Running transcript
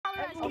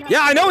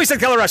Yeah, I know he said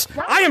Color Rush.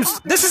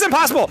 This is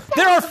impossible.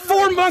 There are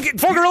four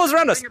gorillas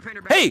around us.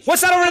 Hey,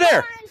 what's that over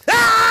there?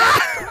 Ah!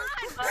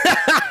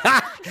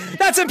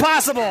 That's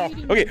impossible.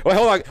 Okay, wait,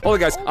 hold on,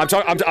 guys.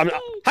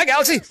 Hi,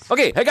 Galaxy.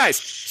 Okay, hey guys.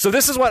 So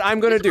this is what I'm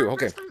gonna do.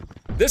 Okay,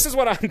 this is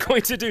what I'm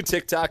going to do.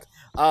 TikTok.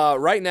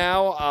 Right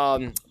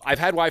now, I've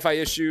had Wi-Fi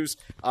issues.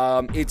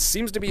 It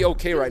seems to be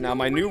okay right now.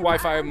 My new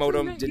Wi-Fi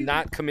modem did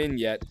not come in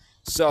yet.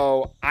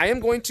 So I am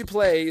going to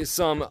play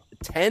some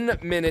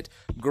 10-minute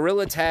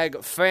Gorilla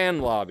Tag fan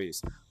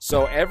lobbies.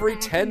 So every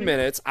 10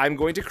 minutes, I'm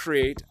going to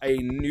create a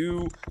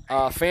new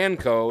fan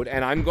code,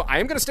 and I am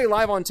going to stay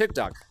live on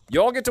TikTok.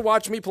 Y'all get to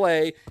watch me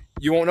play.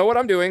 You won't know what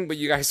I'm doing, but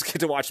you guys get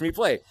to watch me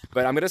play.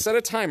 But I'm going to set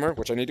a timer,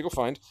 which I need to go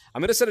find. I'm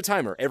going to set a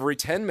timer. Every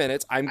 10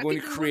 minutes, I'm going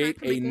to create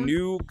a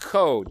new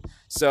code.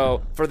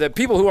 So for the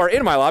people who are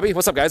in my lobby,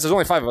 what's up, guys? There's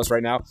only 5 of us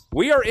right now.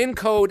 We are in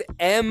code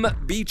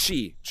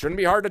Mbeachy. Shouldn't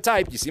be hard to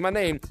type. You see my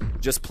name.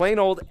 Just plain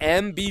old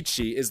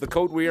Mbeachy is the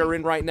code we are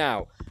in right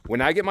now.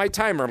 When I get my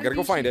timer, I'm going to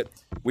go find it.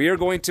 We are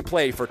going to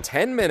play for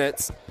 10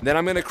 minutes, then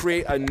I'm going to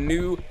create a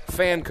new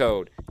fan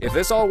code. If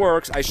this all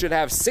works, I should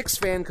have 6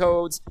 fan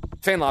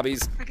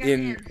lobbies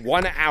in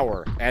 1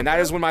 hour, and that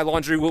is when my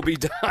laundry will be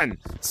done.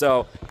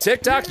 So,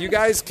 TikTok, you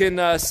guys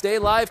can stay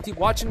live, keep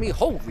watching me.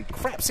 Holy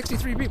crap,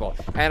 63 people.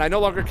 And I no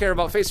longer care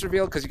about face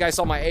reveal because you guys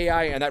saw my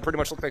AI, and that pretty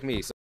much looked like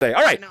me. So,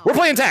 all right, we're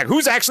playing tag.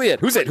 Who's actually it?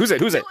 Who's it?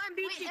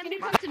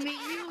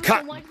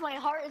 My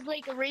heart is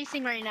like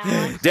racing right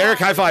now. Derek,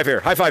 high five here.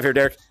 High five here,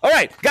 Derek. All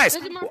right, guys.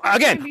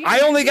 Again, I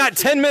only got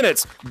 10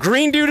 minutes.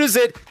 Green dude is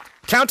it.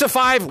 Count to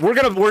 5.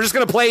 We're just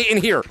gonna play in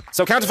here.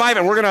 So count to 5,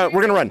 and we're gonna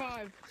run.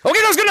 Okay,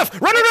 that was good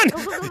enough. Run!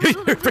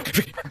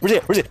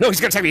 Where's it? No, he's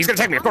gonna tag me. He's gonna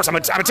tag me. Of course, I'm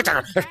a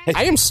TikToker.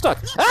 I am stuck.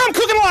 I'm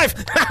cooking alive.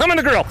 I'm in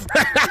the grill.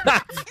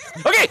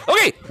 Okay.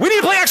 We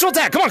need to play actual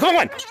tag. Come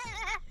on.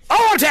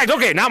 Oh, I'm tagged.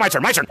 Okay, now my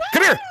turn.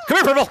 Come here,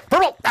 Purple.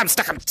 I'm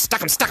stuck. It's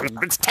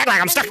tag lag.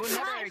 I'm stuck.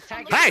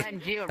 Hi.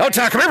 Oh,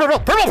 come here,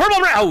 Purple.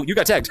 Oh, you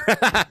got tagged.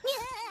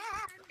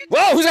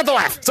 Whoa, who's got the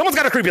laugh? Someone's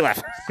got a creepy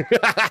laugh.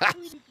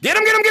 Get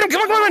him.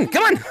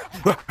 Come on.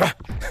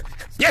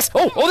 Yes.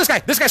 Oh, this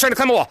guy's trying to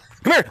climb a wall.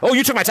 Come here. Oh,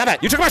 you took my top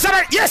hat.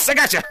 Yes, I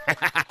got you.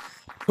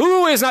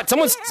 Who is not?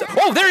 Someone's.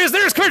 Oh, there he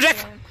is. Come here,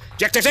 Jack.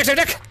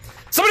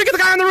 Somebody get the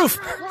guy on the roof.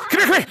 Come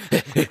here.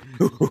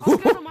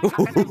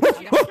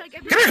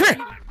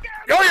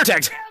 Oh, you're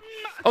tagged.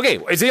 Okay,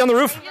 is he on the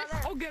roof?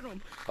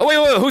 Oh, wait.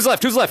 Who's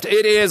left?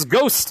 It is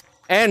Ghost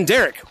and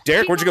Derek.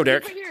 Derek, where'd you go,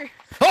 Derek?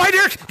 Oh, hi,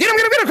 Derek. Get him.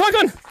 Come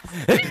on.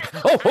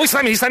 Oh, he's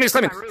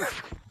climbing.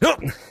 No.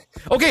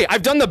 Okay,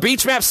 I've done the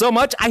beach map so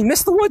much, I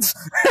miss the woods.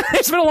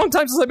 It's been a long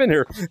time since I've been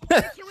here.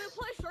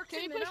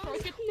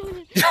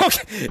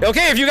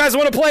 Okay, if you guys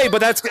want to play,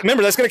 but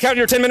remember, that's going to count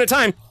your 10-minute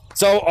time.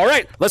 So, all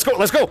right, let's go.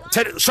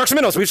 Sharks and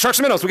minnows. We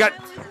got,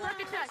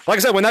 like I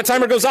said, when that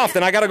timer goes off,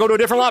 then I got to go to a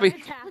different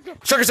lobby.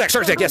 Shark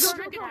attack, yes.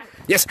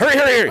 Yes,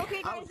 hurry.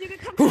 Okay, guys, you can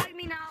come find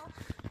me now.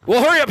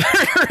 Well, hurry up.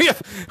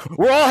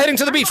 We're all heading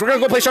to the beach. We're going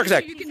to go play Shark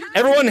Attack.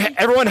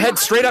 Everyone head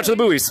straight out to the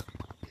buoys.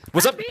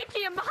 What's up?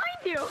 I'm behind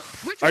you.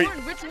 Which one?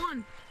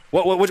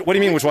 What do you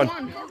mean, which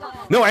one?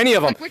 No, any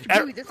of them. Like which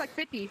buoy? There's like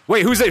 50.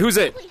 Wait, who's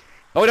it?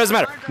 Oh, it doesn't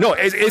matter. No,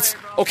 it's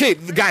okay,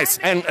 guys,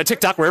 and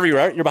TikTok, wherever you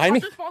are, you're behind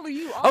me? I'll just follow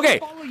you. Okay.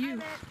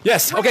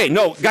 Yes, okay,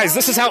 no, guys,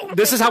 this is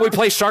how we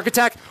play Shark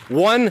Attack.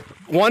 One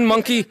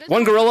monkey,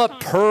 one gorilla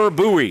per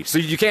buoy. So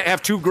you can't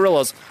have 2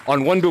 gorillas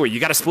on one buoy. You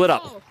gotta split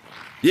up.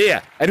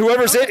 Yeah, and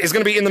whoever's it is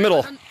gonna be in the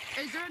middle.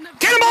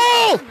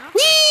 Cannonball!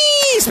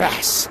 Whee!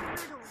 Splash!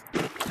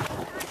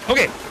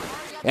 Okay,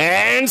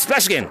 and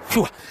splash again.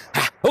 Whew.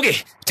 Okay,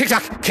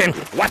 TikTok can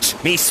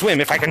watch me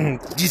swim if I can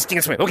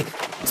swim. Okay,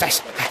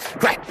 splash.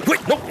 Right, wait,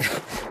 nope.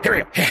 Here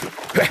we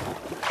go.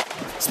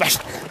 Splash.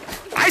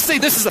 I say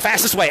this is the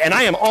fastest way, and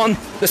I am on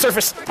the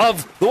surface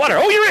of the water.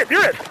 Oh, you're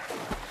it.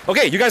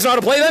 Okay, you guys know how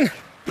to play then?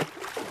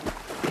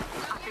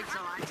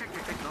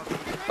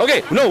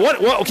 Okay, no, one.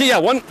 Okay, yeah,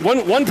 one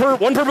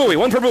per buoy.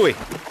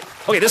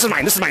 Okay, this is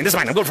mine.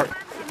 I'm going for it.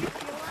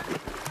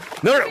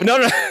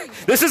 No.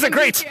 This isn't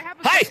great.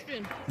 Hi.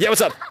 Yeah,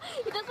 what's up?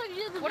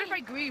 What if I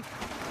grieve?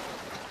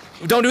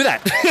 Don't do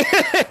that.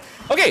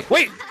 Okay,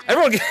 wait.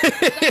 Everyone.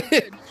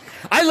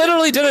 I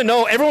literally didn't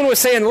know. Everyone was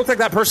saying it looked like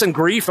that person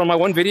grieved on my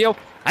one video.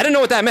 I didn't know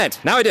what that meant.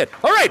 Now I did.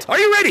 All right, are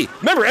you ready?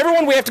 Remember,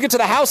 everyone, we have to get to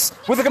the house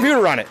with a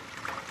computer on it.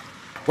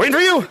 Waiting for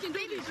you. We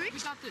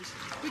got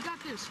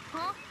this.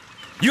 Huh?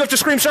 You have to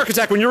scream Shark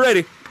Attack when you're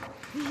ready.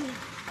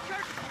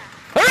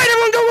 All right,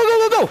 everyone,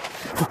 go.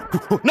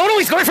 No,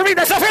 he's going for me.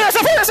 That's not fair.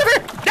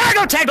 There I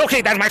go, tagged.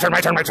 Okay, that's my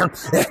turn.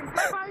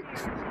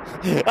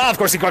 Of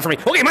course he's going for me.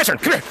 Okay, my turn.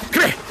 Come here.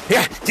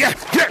 Yeah. Come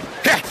here.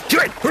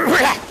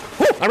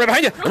 I'm right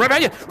behind you.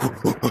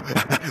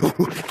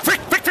 Frick.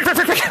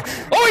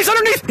 Oh, he's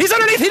underneath.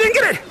 He didn't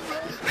get it.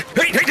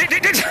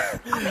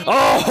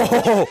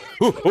 Oh.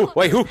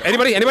 Wait, who?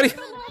 Anybody?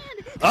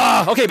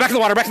 Okay, back in the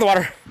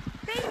water.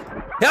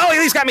 Oh,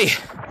 he's got me.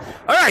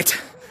 All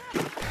right.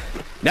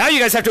 Now you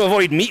guys have to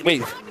avoid me.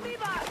 Wait.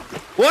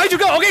 Why'd you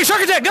go? Okay,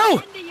 Shark Attack,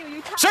 go.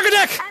 Shark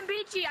Attack.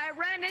 Mbeachy, I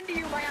ran into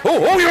you by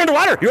Oh, you're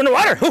underwater. You're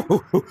underwater.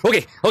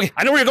 Okay.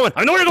 I know where you're going.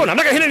 I'm not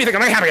gonna hit anything.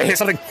 I'm gonna hit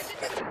something.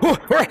 All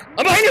right.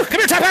 I'm behind you. Come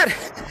here, Top Hat.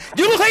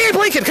 You look like Abe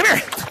Lincoln. Come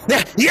here.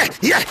 Yeah.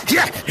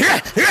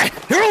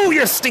 Oh,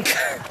 you stink.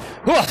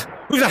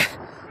 Who's that?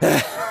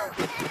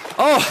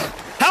 Oh,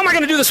 how am I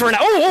gonna do this right now?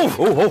 Oh.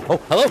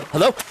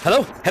 Hello.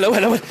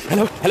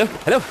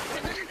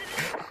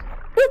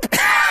 Whoop.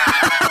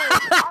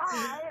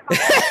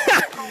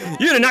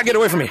 You did not get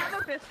away from me.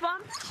 Have a fist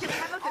bump? Can I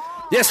have a fist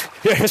bump? Yes.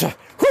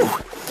 Whew.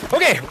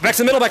 Okay, back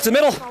to the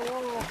middle.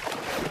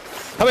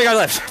 How many got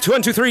left? 2,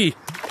 1, 2, 3,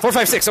 4,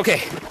 5, 6.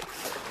 Okay.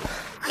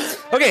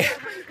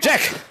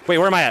 Jack. Wait,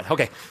 where am I at?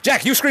 Okay.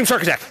 Jack, you scream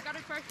shark attack.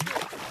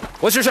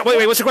 What's your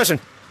what's your question?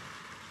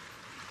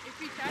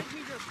 If you tag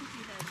me, you're a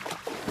poopy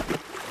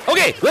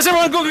head. Okay, let's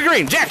everyone go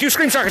green. Jack, you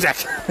scream shark attack.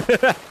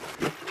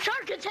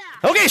 Shark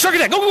attack! Okay, shark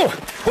attack. Go.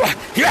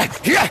 Yeah.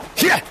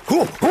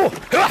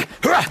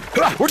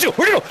 Where'd you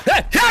go?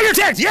 Yeah, you're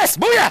tagged. Yes,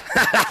 booyah.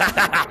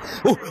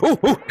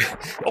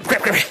 Oh,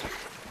 crap.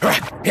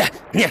 Yeah.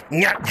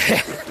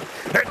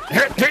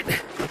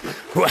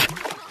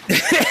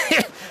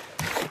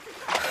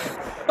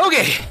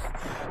 Okay.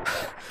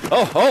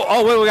 Oh,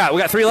 what do we got?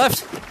 We got 3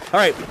 left. All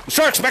right,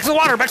 sharks, back to the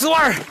water.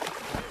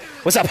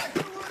 What's up?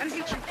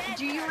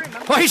 Do you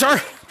remember? Oh, hey, Char.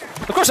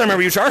 Of course I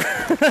remember you, Char.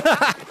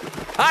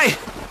 Hi.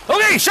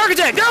 Okay, shark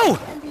attack, go!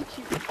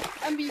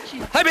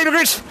 Mbeachy'S. Hi, baby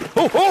Grinch.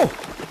 Oh,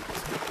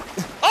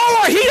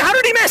 how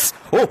did he miss?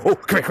 Oh,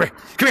 come here.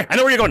 I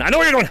know where you're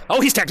going.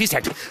 Oh, he's tagged.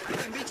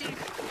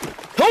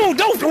 Oh,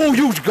 don't. Oh,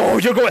 you're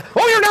going.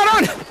 Oh, you're not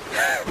on.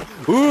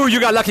 Ooh, you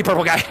got lucky,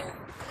 purple guy.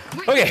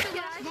 Okay,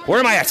 where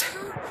am I at?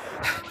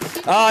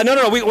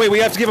 No, wait, we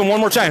have to give him one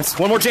more chance,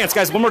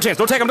 guys, Don't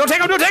take him.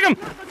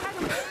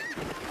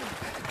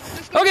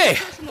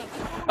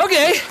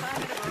 Okay,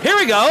 here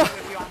we go.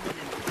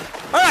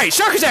 All right,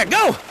 shark attack,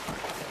 go.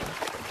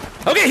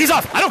 Okay, he's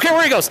off. I don't care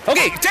where he goes.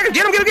 Okay, get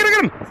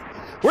him.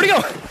 Where'd he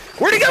go?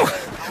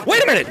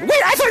 Wait a minute.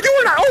 Wait, I thought you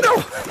were not. Oh,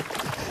 no.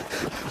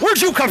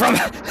 Where'd you come from?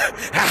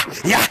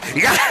 Yeah.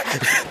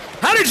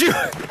 How did you?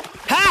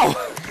 How?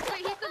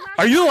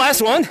 Are you the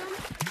last one?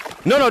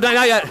 No, not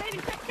yet.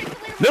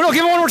 No,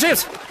 give him one more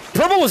chance.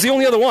 Purple was the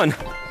only other one.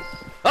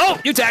 Oh,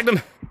 you tagged him.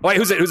 Wait,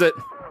 who's it?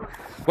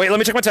 Wait, let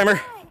me check my timer.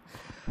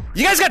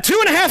 You guys got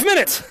 2.5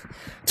 minutes.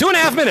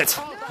 2.5 minutes.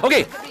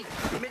 Okay.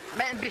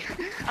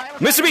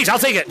 Mr. Beach, I'll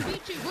take it.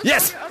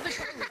 Yes.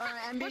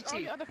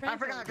 Mbeachy. I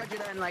forgot I got you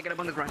that and like it up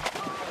on the ground.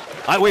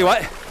 Wait,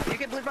 what? You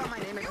can blip out my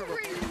name.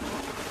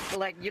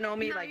 Like, you know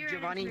me, like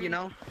Giovanni, you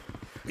know?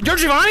 You're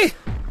Giovanni?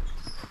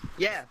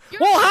 Yeah.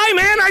 Well, hi,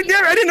 man. I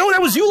didn't know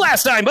that was you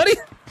last time, buddy.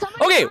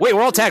 Okay, wait,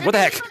 we're all tagged. What the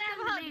heck?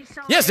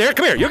 Yes, Derek,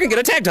 come here. You can get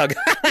a tag tug.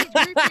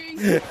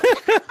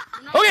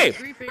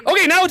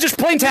 Okay, now it's just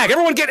plain tag.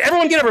 Everyone get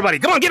everybody.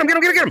 Come on, get him. Go.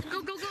 Get him.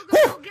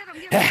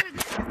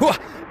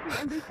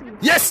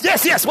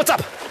 Yes. What's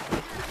up?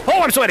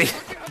 Oh, I'm sweaty.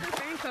 What's your other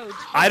fan code?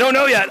 I don't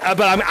know yet,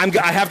 but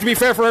I have to be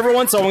fair for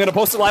everyone, so I'm gonna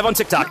post it live on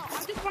TikTok.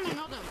 I just want to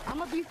know them. I'm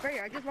gonna be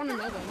fair. I just want to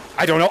know them.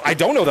 I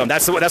don't know them.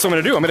 That's what I'm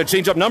gonna do. I'm gonna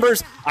change up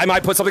numbers. I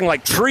might put something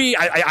like tree.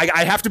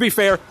 I have to be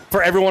fair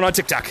for everyone on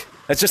TikTok.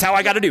 That's just how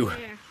I gotta do.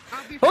 Yeah.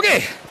 I'll be fair.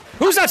 Okay,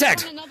 who's not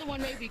tagged? Another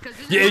one maybe, 'cause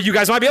this is Yeah, you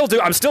guys might be able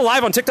to. I'm still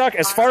live on TikTok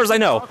as far as I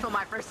know. Also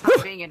my first time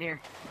being in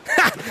here.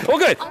 Well,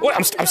 good. Wait,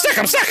 I'm stuck.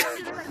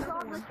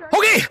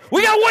 Okay,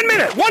 we got 1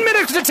 minute. 1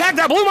 minute to tag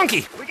that blue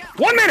monkey.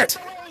 1 minute.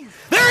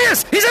 There he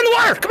is. He's in the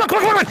water. Come on.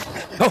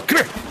 Oh, come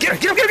here. Get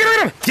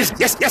him. Yes.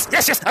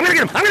 I'm gonna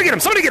get him.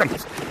 Somebody get him.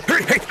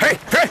 Hurry.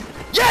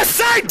 Yes,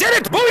 I did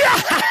it.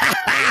 Booyah.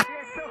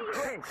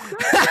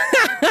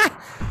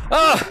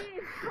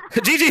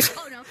 GG's.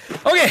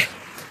 Okay.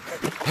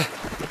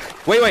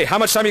 Wait. How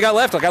much time you got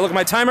left? I gotta look at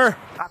my timer.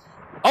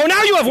 Oh,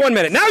 now you have 1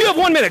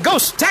 minute.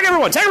 Ghost, tag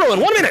everyone.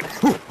 1 minute.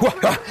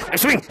 I'm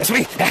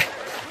swimming.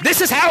 This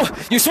is how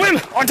you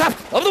swim on top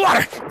of the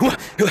water.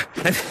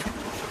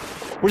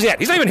 Where's he at?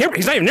 He's not even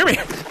near me.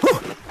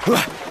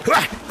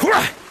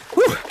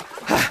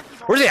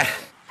 Where's he at?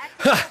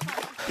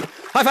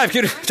 High five,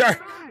 cutie. Char.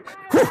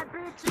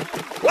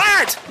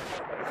 What?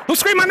 Who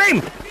screamed my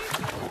name?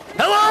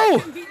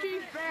 Hello?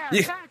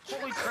 Yeah.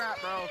 Holy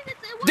crap, bro.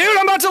 Dude,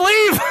 I'm about to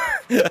leave.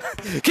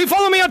 Keep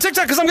following me on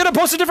TikTok because I'm going to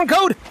post a different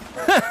code.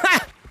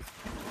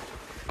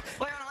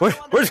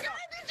 Where's...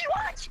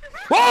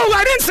 Whoa,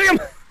 I didn't see him.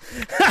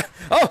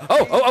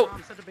 Oh.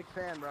 I'm such a big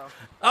fan, bro.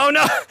 Oh,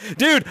 no.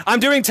 Dude, I'm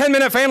doing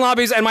 10-minute fan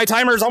lobbies, and my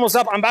timer is almost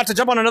up. I'm about to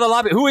jump on another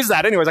lobby. Who is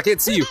that? Anyways, I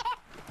can't see you.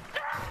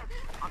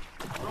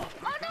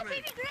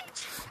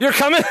 You're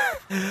coming?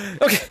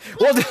 Okay.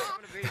 Well,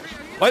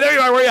 oh, there you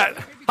are. Where you at?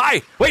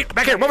 Hi. Wait,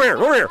 back here. Over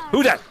here.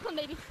 Who's that?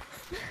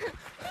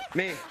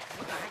 Me.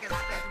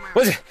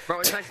 What is it? Bro,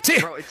 it's nice. See?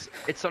 Bro,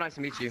 it's so nice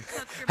to meet you.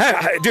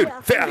 Hey, dude,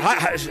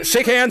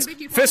 shake hands,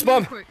 fist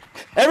bump.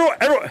 Everyone.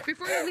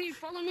 Before you leave,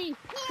 follow me.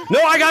 No,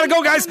 I gotta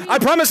go, guys. I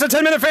promised a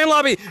 10-minute fan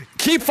lobby.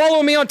 Keep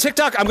following me on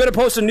TikTok. I'm gonna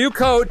post a new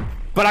code,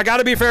 but I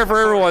gotta be fair for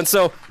everyone.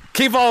 So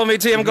keep following me,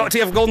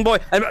 TF Golden Boy,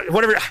 and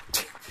whatever.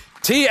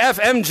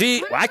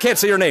 TFMG. I can't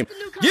say your name.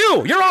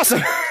 You're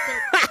awesome.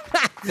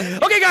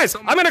 Okay, guys,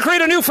 I'm gonna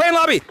create a new fan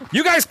lobby.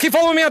 You guys keep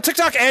following me on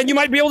TikTok, and you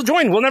might be able to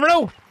join. We'll never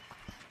know.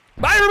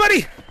 Bye,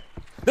 everybody.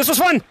 This was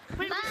fun.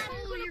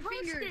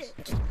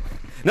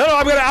 No,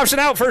 I'm gonna option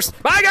out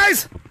first. Bye,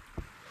 guys.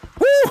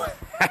 Woo.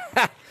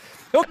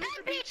 Okay.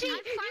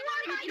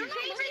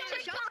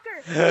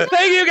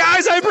 Thank you,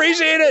 guys. I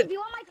appreciate it.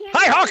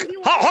 Hi, Hawk.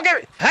 Hawk,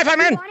 high five,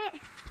 man.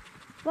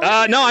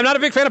 No, I'm not a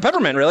big fan of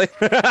Peppermint, really.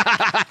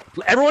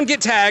 Everyone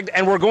get tagged,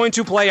 and we're going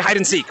to play hide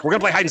and seek. We're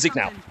gonna play hide and seek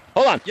now.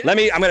 Hold on.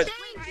 I'm gonna.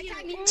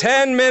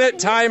 10-minute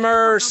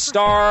timer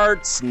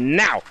starts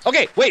now.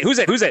 Okay, wait, who's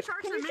it? We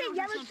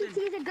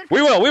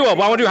will.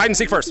 But I want to do hide and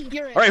seek first.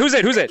 All right, who's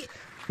it?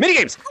 Mini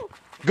games.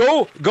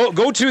 Go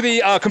to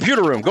the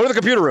computer room. Go to the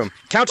computer room.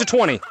 Count to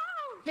 20.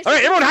 All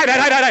right, everyone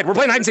hide. We're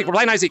playing hide and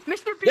seek.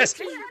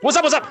 Yes. What's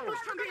up?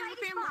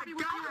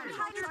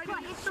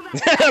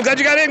 I'm glad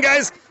you got in,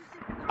 guys.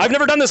 I've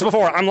never done this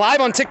before. I'm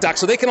live on TikTok,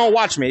 so they can all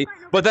watch me,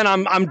 but then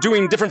I'm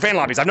doing different fan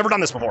lobbies. I've never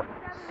done this before.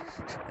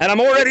 And I'm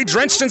already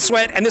drenched in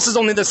sweat, and this is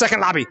only the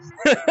second lobby.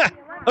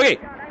 Okay,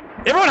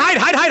 everyone hide.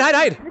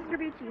 Mr.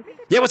 Beachy.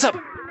 Yeah, what's up?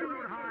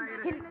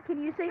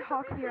 Can you say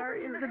HawkVR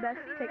is the best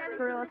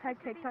Gorilla Tag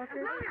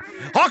TikToker?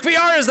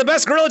 HawkVR is the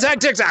best Gorilla Tag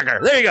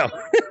TikToker. There you go.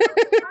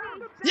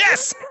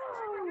 Yes.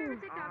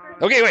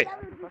 Okay, wait.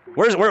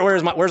 Where's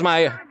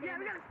my?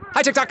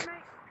 Hi, TikTok.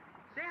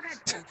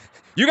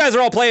 You guys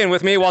are all playing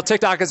with me while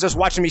TikTok is just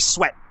watching me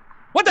sweat.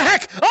 What the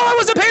heck? Oh, I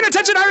wasn't paying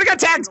attention. I already got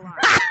tagged.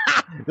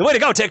 Way to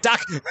go,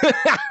 TikTok.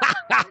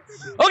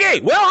 Okay,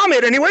 well, I'm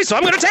it anyway, so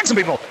I'm going to tag some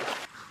people.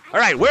 All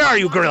right, where are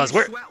you, gorillas?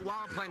 Where? While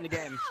I'm playing the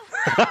game.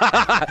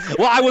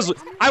 Well,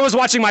 I was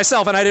watching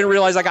myself, and I didn't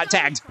realize I got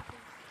tagged.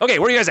 Okay,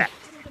 where are you guys at?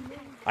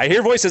 I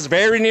hear voices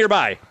very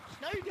nearby.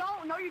 No, you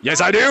don't. No, you don't.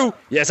 Yes, I do.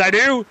 Yes, I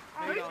do.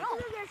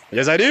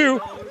 Yes, I do.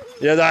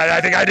 Yes,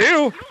 I think I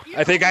do.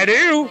 I think I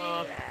do.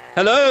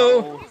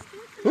 Hello.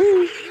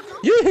 Ooh.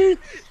 Yoo-hoo.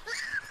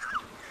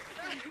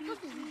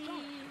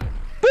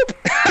 Boop.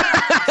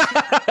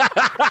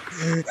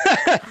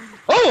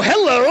 Oh,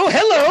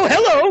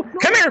 hello.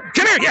 Come here.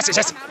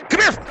 Yes. Come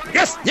here.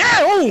 Yes. Yeah.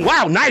 Oh,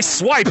 wow. Nice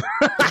swipe.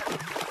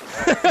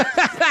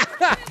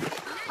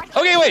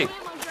 Okay, wait.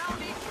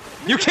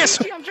 You can't.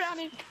 I'm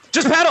drowning.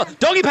 Just paddle.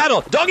 Doggy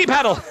paddle.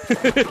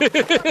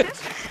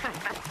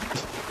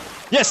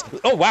 Yes.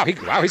 Oh, wow.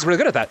 He's really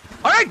good at that.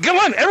 All right, come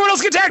on. Everyone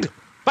else get tagged.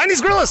 Find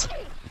these gorillas.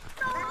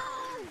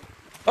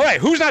 All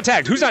right, who's not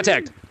tagged?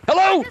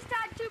 Hello? Just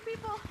tagged 2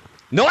 people.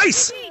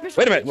 Nice.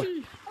 Wait a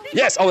minute.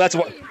 Yes. Oh, that's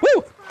what.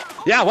 Woo.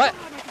 Yeah. What?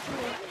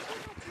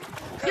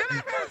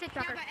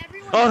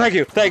 Oh,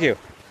 thank you.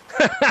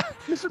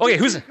 Okay,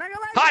 who's?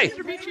 Hi.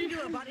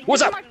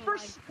 What's up?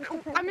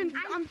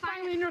 I'm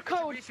finally in your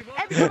code.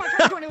 Every time I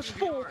tried to join, it was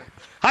full.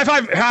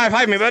 High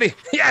five me, buddy.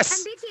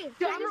 Yes.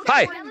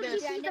 Hi.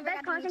 He's the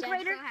best content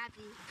creator.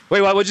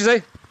 Wait, what'd you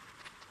say?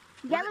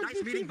 Yellow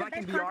GT is the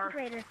best content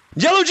creator.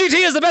 Yellow GT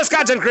is the best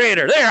content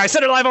creator. There, I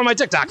said it live on my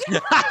TikTok.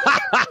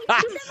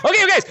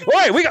 Okay, guys. All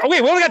right, we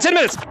only got 10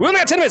 minutes. We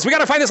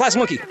gotta find this last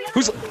monkey.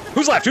 Who's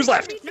left?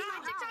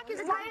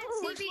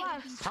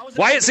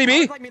 Wyatt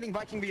CB?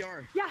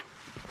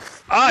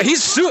 He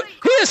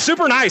is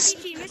super nice.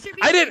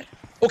 I didn't.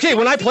 Okay,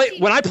 when I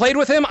played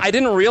with him, I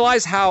didn't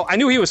realize how. I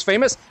knew he was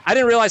famous. I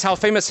didn't realize how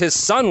famous his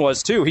son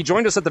was too. He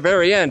joined us at the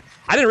very end.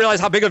 I didn't realize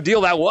how big of a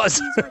deal that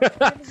was.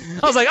 I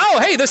was like, oh,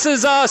 hey, this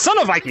is son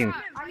of Viking.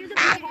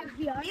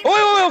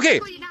 Oh, okay.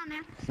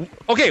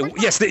 Okay,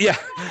 yes, yeah.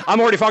 I'm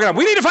already fogging up.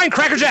 We need to find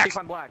Cracker Jack.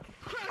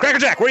 Cracker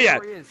Jack, where you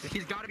at?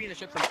 He's got to be in the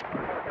ship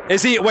somewhere.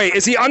 Is he? Wait,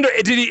 is he under?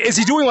 Is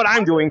he doing what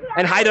I'm doing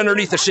and hide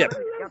underneath the ship?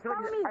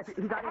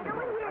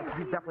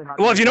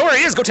 Well, if you know where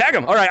he is, go tag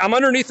him. All right, I'm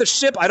underneath the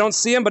ship. I don't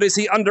see him, but is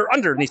he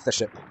underneath the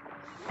ship?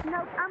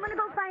 No, I'm gonna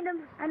go find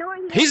him. I know where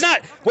he is. He's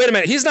not. Wait a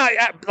minute. He's not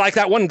like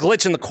that one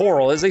glitch in the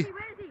coral, is he? Oh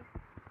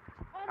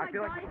my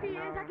god, if he is,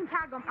 I can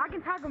tag him. I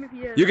can tag him if he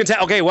is. You can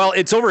tag. Okay, well,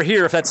 it's over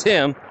here if that's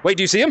him. Wait,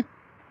 do you see him?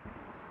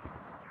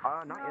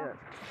 Not yet.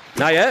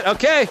 Not yet?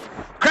 Okay.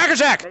 Cracker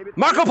Jack!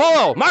 Marco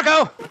Polo!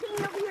 Marco!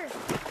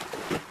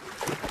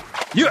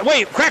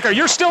 Wait, Cracker,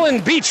 you're still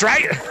in beach,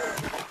 right?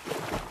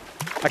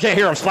 I can't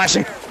hear him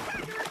splashing.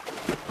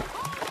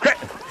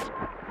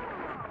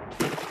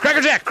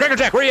 Cracker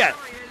Jack, where you at?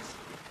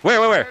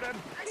 Where?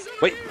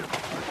 Wait,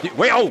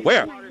 oh,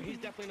 where? He's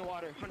definitely in the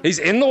water. He's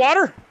in the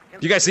water?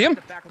 You guys see him?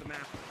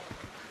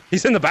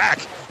 He's in the back.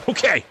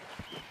 Okay.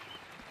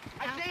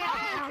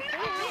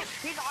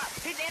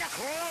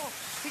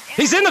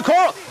 He's in the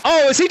coral.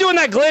 Oh, is he doing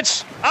that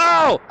glitch?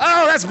 Oh,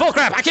 that's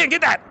bullcrap. I can't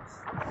get that.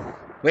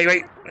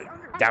 Wait.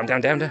 Down.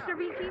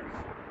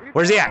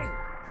 Where's he at?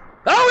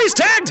 Oh, he's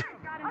tagged.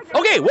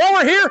 Okay, while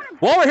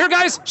we're here,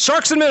 guys,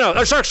 sharks and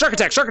minnows. Shark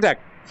attack.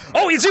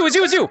 Oh, it's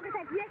you.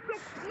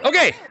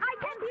 Okay.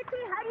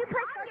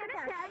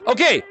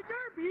 Okay.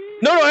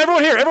 No,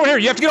 everyone here.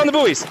 You have to get on the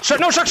buoys. Shark.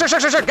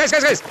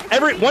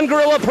 Guys. One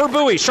gorilla per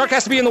buoy. Shark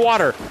has to be in the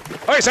water.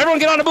 All right, so everyone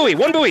get on a buoy.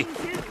 One buoy.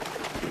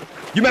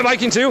 You met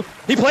Viking too?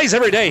 He plays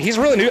every day. He's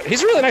really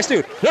a nice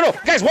dude. No,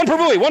 guys, one per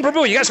buoy.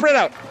 You gotta spread it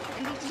out.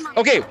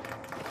 Okay.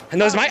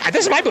 And this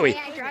is my buoy. May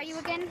I draw you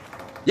again?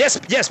 Yes,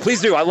 yes,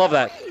 please do. I love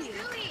that.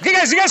 Okay,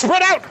 guys, you guys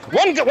spread out.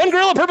 One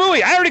gorilla per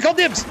buoy. I already called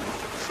dibs.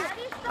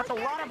 That's a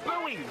lot of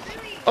buoys.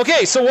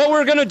 Okay, so what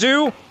we're gonna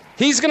do,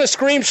 he's gonna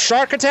scream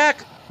shark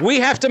attack. We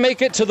have to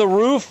make it to the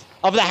roof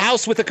of the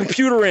house with a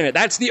computer in it.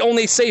 That's the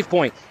only save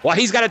point. While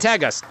he's gotta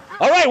tag us.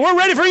 All right, we're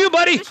ready for you,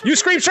 buddy. You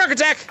scream shark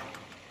attack.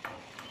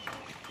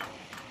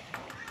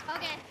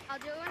 Okay, I'll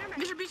do it when I'm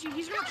ready. Mr. Beachy,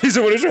 he's ready. He's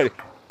when he's ready.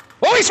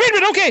 Oh, he's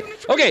screaming. Okay,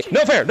 okay.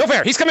 No fair, no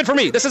fair. He's coming for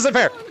me. This isn't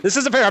fair. This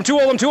isn't fair. I'm too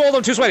old. I'm too old.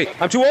 I'm too sweaty.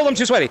 I'm too old. I'm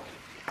too sweaty.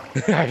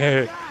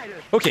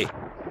 Okay,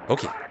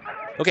 okay,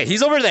 okay.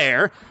 He's over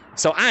there.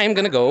 So I'm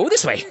gonna go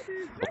this way.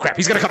 Oh crap!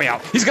 He's gonna cut me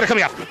out. He's gonna cut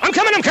me out. I'm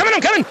coming. I'm coming.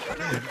 I'm coming.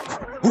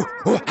 Oh,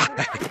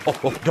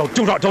 no!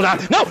 Do not!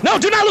 No!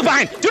 Do not look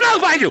behind! Do not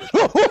look behind you!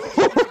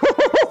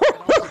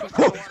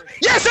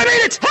 Yes, I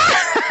made it!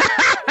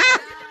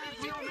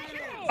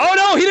 Oh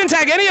no! He didn't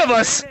tag any of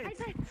us.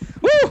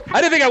 Woo! I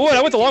didn't think I would.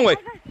 I went the long way.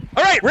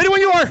 All right, ready when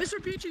you are. Mr.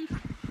 Beachy.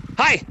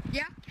 Hi.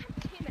 Yeah.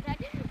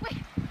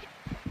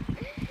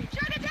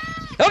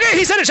 Okay,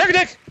 he said it. Shark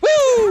attack.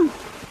 Woo!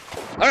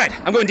 All right,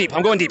 I'm going deep.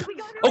 I'm going deep.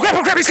 Oh crap!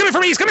 Oh crap! He's coming for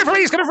me! He's coming for me!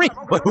 He's coming for me!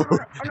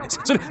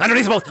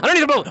 Underneath the boat!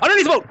 Underneath the boat!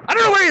 Underneath the boat! I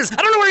don't know where he is! I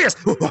don't know where he is!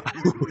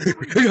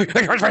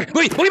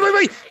 Wait!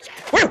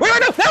 Where?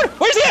 No!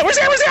 Where's he at? Where's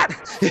he at?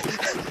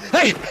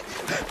 Hey!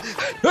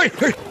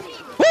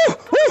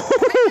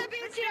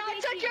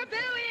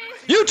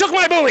 You took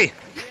my buoy!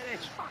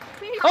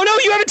 Oh no!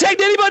 You haven't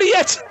tagged anybody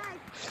yet!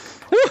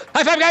 Woo.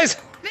 High five, guys!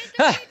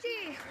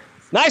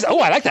 Nice!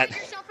 Oh, I like that.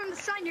 From the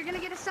sun, you're gonna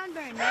get a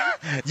sunburn, man.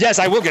 Yes,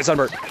 I will get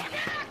sunburned.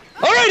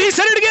 All right, he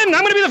said it again.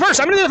 I'm gonna be the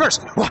first. I'm gonna be the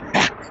first.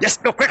 Yes.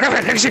 No. Grab.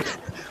 Yeah.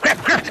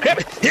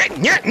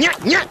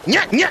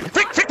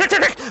 Frick.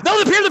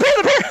 No, the pier.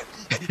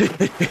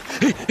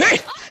 Hey.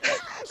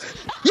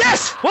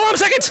 Yes. Well, I'm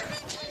second.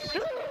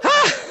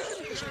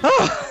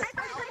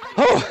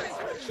 Oh.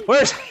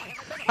 Where's?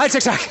 Hi,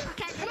 TikTok.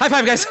 High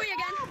five, guys.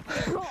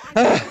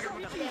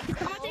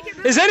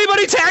 Is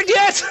anybody tagged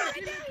yet?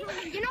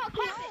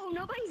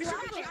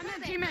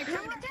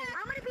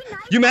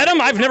 You met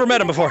him? I've never met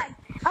him before.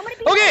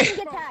 Okay.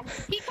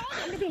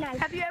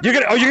 You're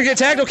gonna get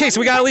tagged? Okay, so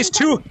we got at least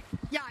 2.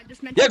 Yeah, I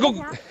just meant. Yeah, go. All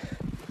right,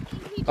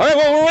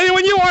 well, we're waiting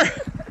when you are.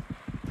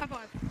 High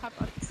five.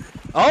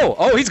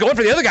 Oh, he's going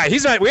for the other guy.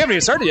 He's not. We haven't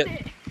even started yet.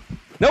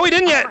 No, we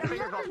didn't yet. My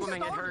fingers all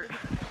swimming. It hurt.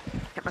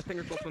 My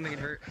fingers all swimming. It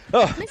hurt.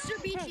 Oh. Mr.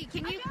 Beachy,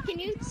 can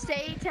you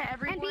say to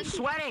everyone,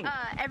 Sweating.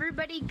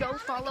 Everybody go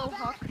follow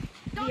Hawk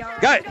VR.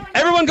 Guys,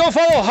 everyone go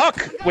follow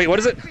Hawk. Wait, what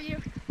is it?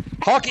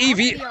 Hawk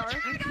EV.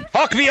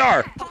 Hawk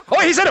VR. Oh,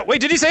 he said it.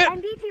 Wait, did he say it?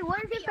 MBT,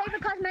 what is your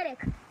favorite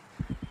cosmetic?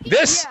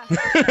 This?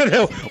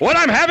 What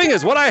I'm having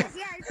is what I...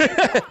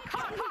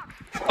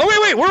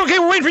 Oh, wait. We're okay.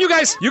 We're waiting for you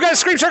guys. You guys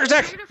scream shark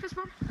attack.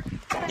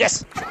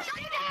 Yes.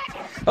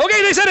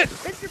 Okay, they said it.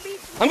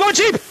 I'm going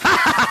cheap.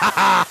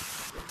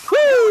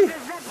 Woo.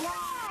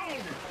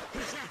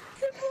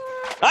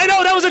 I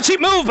know, that was a cheap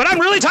move, but I'm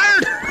really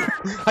tired.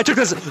 I took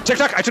this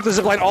TikTok. I took the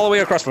zip line all the way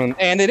across from them,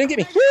 and they didn't get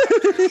me.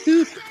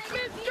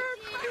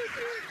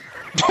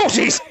 Oh,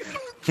 jeez.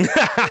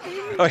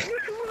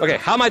 Okay,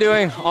 how am I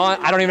doing on...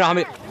 I don't even know how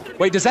many...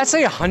 Wait, does that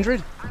say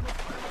 100?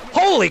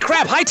 Holy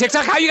crap. Hi,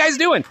 TikTok. How you guys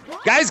doing?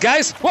 Guys.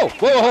 Whoa,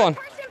 hold on.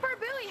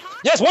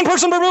 Yes, 1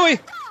 person per buoy.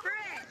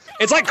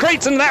 It's like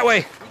crates in that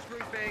way.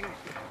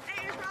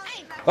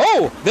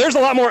 Oh, there's a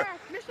lot more.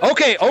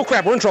 Okay, oh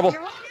crap, we're in trouble.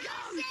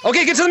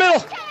 Okay, get to the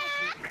middle.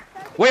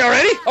 Wait,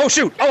 already? Oh,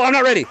 shoot. Oh, I'm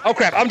not ready. Oh,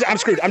 crap, I'm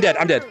screwed. I'm dead.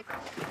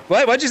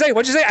 What'd you say?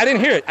 I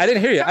didn't hear it. I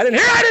didn't hear you.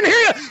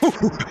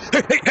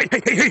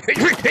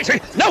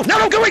 No,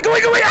 go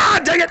away. Ah,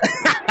 dang it.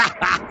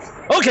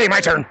 Okay, my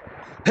turn.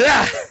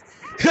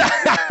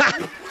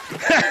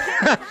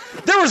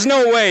 There was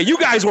no way. You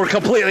guys were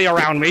completely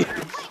around me.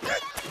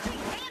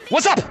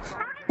 What's up?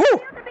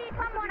 Woo.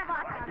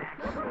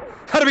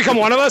 How to become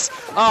one of us?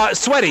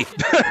 Sweaty.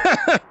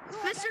 Mr.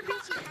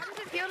 Beachy, how does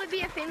it feel to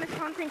be a famous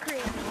content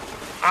creator?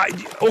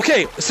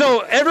 Okay,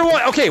 so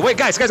everyone... Okay, wait,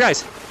 guys.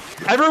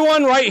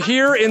 Everyone right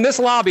here in this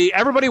lobby,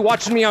 everybody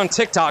watching me on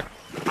TikTok,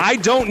 I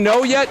don't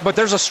know yet, but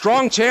there's a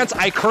strong chance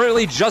I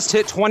currently just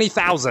hit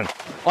 20,000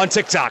 on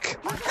TikTok.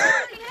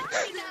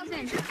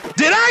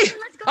 Did I?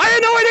 I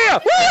had no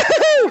idea!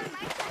 Woo!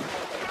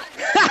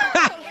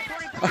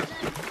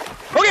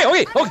 Okay.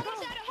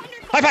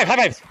 High five.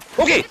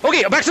 Okay,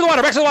 back to the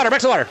water.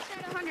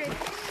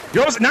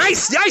 You're almost...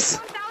 Nice!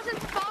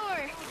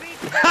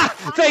 Ha!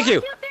 Thank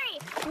you.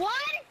 1,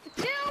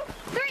 2,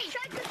 3.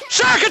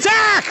 Shark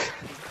attack!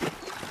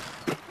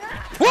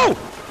 Whoa!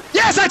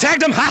 Yes, I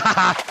tagged him!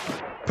 Ha!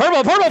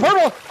 Purple!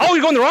 Oh,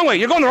 you're going the wrong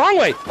way.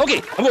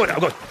 Okay, I'm going. I'm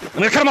gonna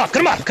cut him off.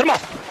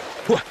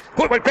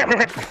 Wait, crap.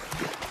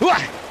 Where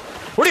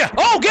are you?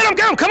 Oh, get him!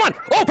 Come on!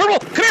 Oh, purple!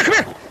 Come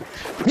here!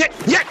 Yeah.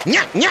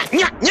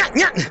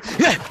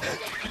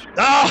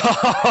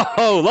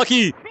 Oh,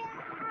 lucky.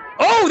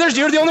 Oh,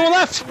 you're the only one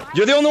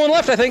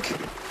left. I think.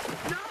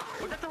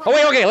 Oh,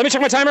 wait, okay, let me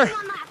check my timer.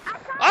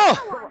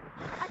 Oh,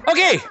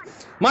 okay.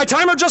 My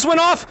timer just went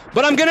off,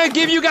 but I'm gonna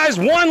give you guys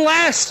one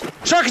last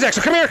shark attack.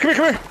 So come here.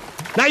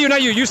 Not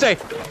you, you stay.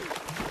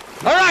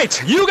 All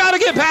right, you gotta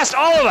get past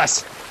all of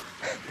us.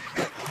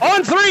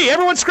 On 3,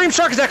 everyone scream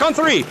shark attack on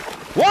 3.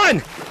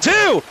 1,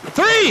 2,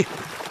 3,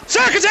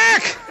 shark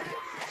attack!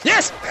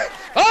 Yes!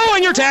 Oh,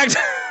 and you're tagged.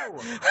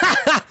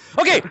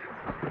 Okay,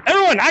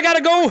 everyone, I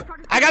gotta go.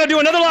 I gotta do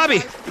another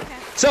lobby.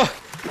 So,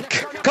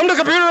 come to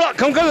the computer.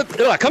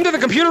 Come to the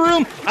computer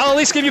room. I'll at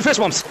least give you fist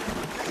bumps.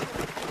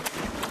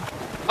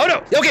 Oh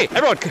no! Okay,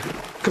 everyone,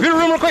 computer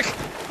room real quick,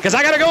 because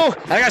I gotta go.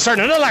 I gotta start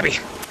another lobby.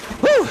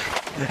 Woo!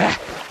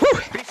 Woo!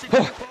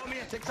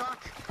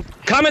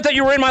 Comment that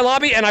you were in my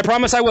lobby, and I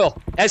promise I will.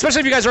 Especially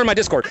if you guys are in my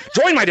Discord.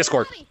 Join my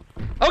Discord.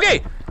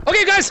 Okay,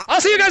 guys.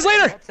 I'll see you guys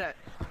later.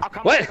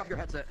 What? Take off your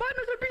headset. I'll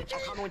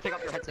come and take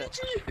off your headset.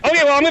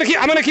 Okay, well I'm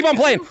gonna keep on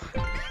playing.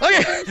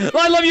 Okay,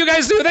 well, I love you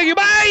guys too. Thank you.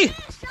 Bye.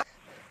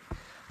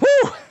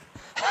 Woo.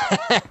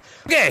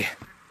 Okay.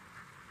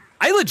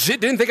 I legit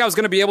didn't think I was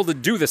gonna be able to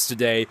do this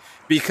today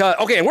because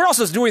and we're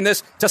also doing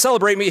this to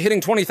celebrate me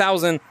hitting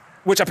 20,000,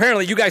 which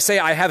apparently you guys say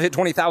I have hit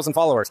 20,000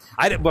 followers.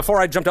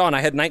 Before I jumped on,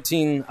 I had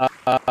 19.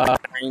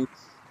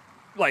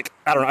 Like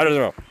I don't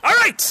know. All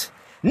right,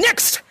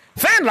 next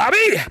fan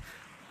lobby.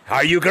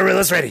 Are you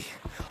gorillas ready?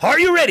 Are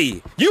you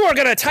ready? You are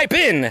gonna type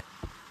in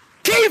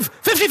Cave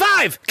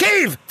 55!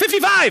 Cave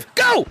 55!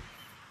 Go!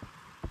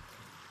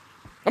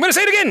 I'm gonna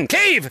say it again!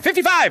 Cave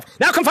 55!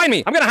 Now come find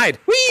me! I'm gonna hide!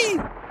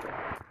 Whee!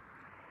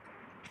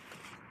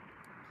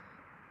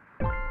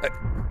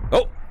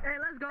 Oh! Hey,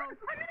 let's go.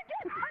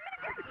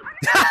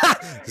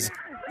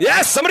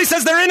 Yes! Somebody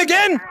says they're in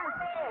again!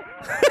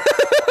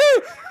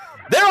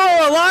 There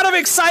are a lot of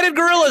excited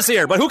gorillas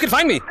here, but who can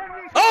find me?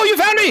 Oh, you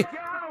found me!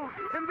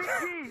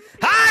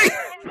 Hi!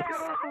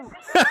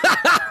 Oh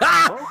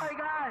my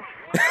god.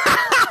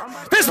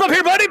 Fist bump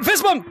here, buddy!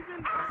 Fist bump!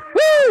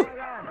 Woo!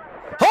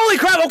 Holy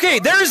crap! Okay,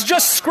 there's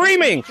just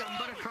screaming.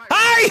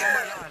 Hi!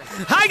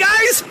 Hi,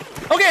 guys!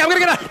 Okay, I'm gonna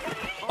get a...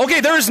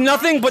 Okay, there's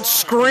nothing but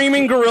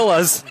screaming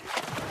gorillas.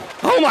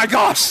 Oh my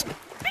gosh!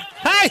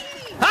 Hi!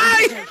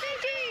 Hi!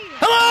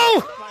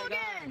 Hello!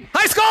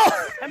 Hi, Skull!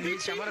 I'm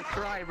gonna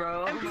cry,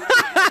 bro.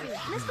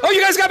 Oh,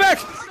 you guys got back!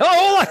 Oh,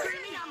 hold on!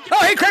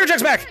 Oh, hey,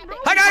 Crackerjack's back!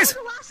 Hi, guys!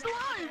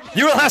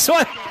 You were the last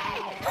one?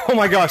 Oh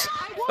my gosh.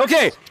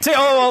 Okay,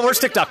 where's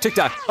TikTok?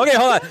 TikTok. Okay,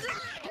 hold on.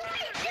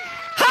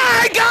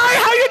 Hi, guy!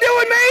 How you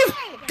doing, Maeve?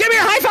 Give me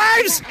your high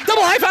fives!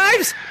 Double high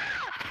fives!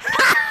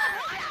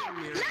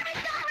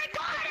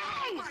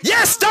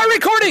 Yes, start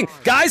recording!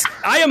 Guys,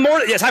 I am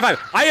more... Yes, high five.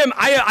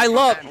 I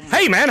love...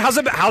 Hey, man, how's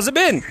it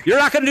been? You're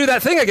not gonna do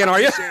that thing again, are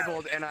you?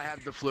 Disabled and I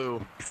have the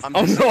flu.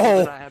 Oh,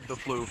 no. I have the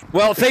flu.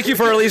 Well, thank you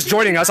for at least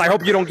joining us. I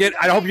hope you don't get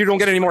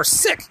any more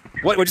sick.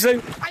 What'd you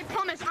say? I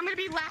promise, I'm gonna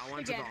be last I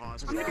went to the again.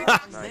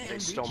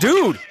 hospital.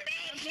 Dude,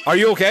 are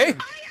you okay?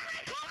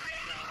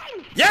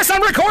 Yes,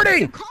 I'm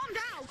recording! Calm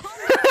down.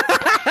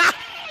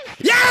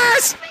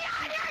 Yes!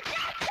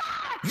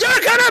 You're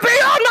gonna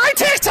be on my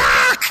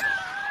TikTok!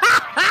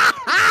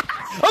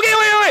 Okay,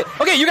 wait.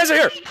 Okay, you guys are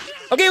here.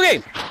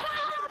 Okay.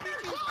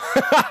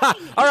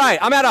 All right,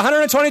 I'm at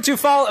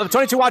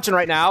 122 watching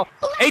right now.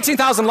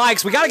 18,000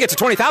 likes. We gotta get to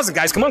 20,000,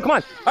 guys. Come on.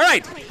 All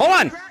right, hold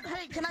on.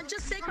 Hey, can I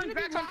just say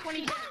congrats on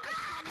 20K?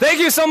 Thank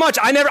you so much.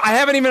 I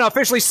haven't even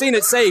officially seen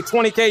it say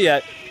 20K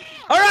yet.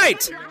 All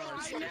right. Someone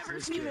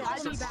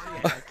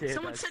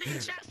said it in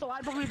chat, so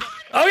I believe it.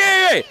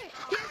 Okay.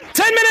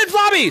 10-minute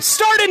lobby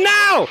started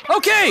now.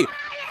 Okay.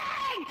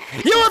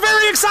 You are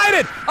very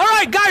excited. All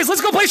right, guys, let's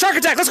go play Shark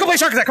Attack. Come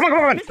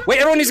on. Wait,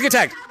 everyone needs to get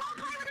tagged.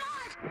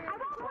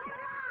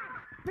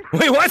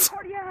 Wait, what?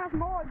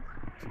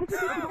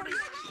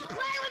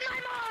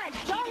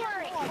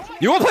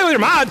 You won't play with your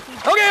mod?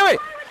 Okay, wait.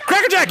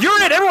 Crackerjack, you're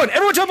in. Everyone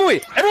to a buoy.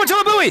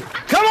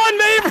 Come on,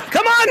 babe.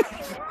 Come on.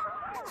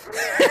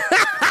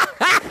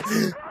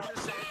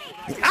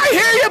 I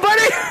hear you,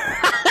 buddy.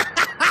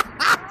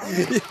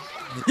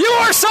 You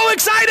are so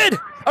excited.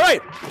 All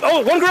right.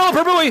 Oh, one gorilla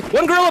per buoy.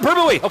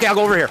 Okay, I'll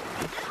go over here.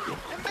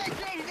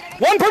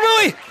 One per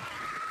buoy.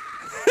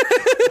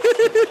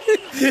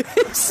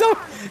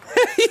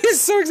 He is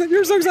so excited.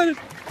 You're so excited.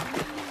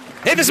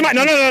 Hey, this is mine.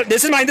 No.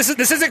 This is mine. This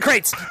isn't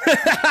crates.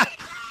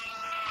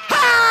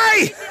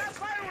 Hi.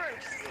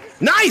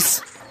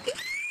 Nice.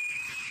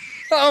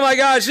 Oh my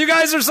gosh, you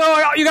guys are so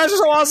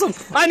awesome.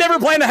 I never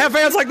planned to have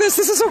fans like this.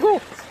 This is so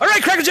cool. All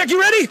right, Crackerjack, you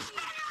ready?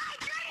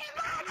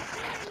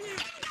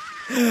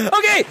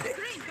 Okay.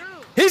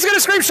 He's gonna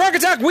scream Shark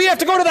Attack. We have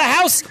to go to the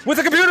house with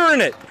a computer in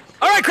it.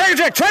 All right,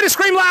 Crackerjack, try to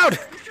scream loud.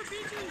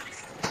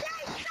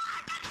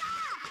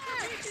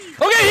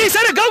 Okay, he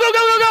said it. Go.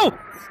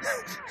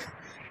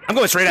 I'm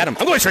going straight at him.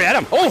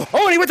 Oh,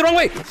 and he went the wrong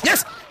way.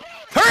 Yes.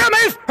 Hurry up,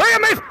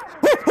 Maeve.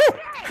 Woo.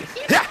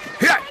 Yeah.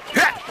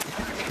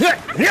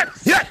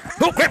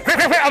 Oh, crap.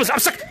 I'm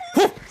stuck.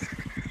 Woo.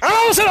 I'm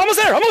almost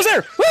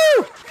there.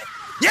 Woo.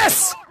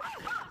 Yes.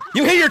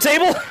 You hit your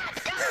table.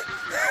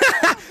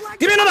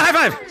 Give me another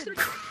high five.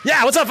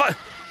 Yeah, what's up?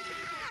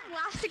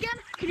 Last again?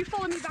 Can you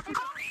follow me back?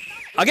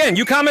 Again,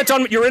 you comment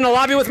on you're in a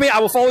lobby with me, I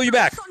will follow you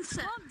back.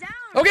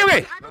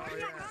 Okay.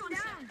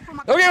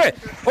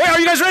 Wait, are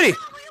you guys ready?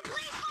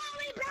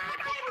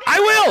 I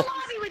will!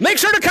 Make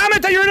sure to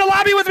comment that you're in a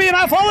lobby with me and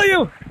I'll follow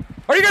you!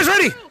 Are you guys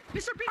ready?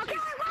 Mr. Peachy.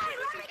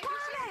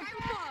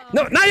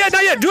 No, not yet,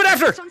 not yet. Do it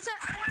after. Sunset.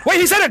 Wait,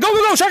 he said it. Go,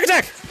 go, go. Shark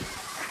attack.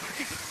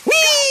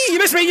 Whee! You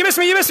missed me. You missed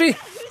me. You missed me.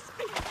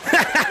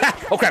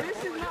 Oh, crap.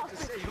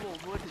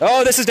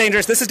 Oh, this is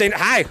dangerous. This is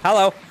dangerous. Hi.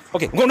 Hello.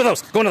 Okay, I'm going to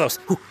those. Going to those.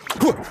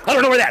 I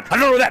don't know where that. I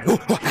don't know where that.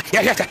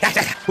 Yeah. Doggy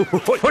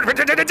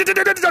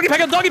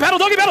paddle. Doggy paddle.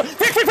 Doggy paddle.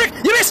 Frick, frick, frick.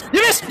 You missed. You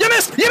missed. You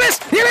missed. You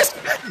missed. You missed.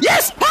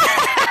 Yes.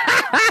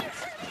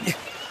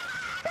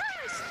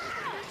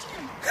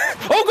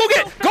 Oh,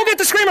 go get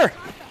the screamer.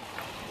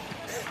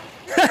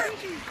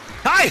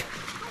 Hi.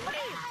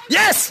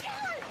 Yes.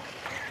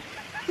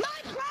 My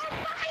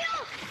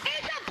profile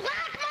is a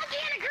black monkey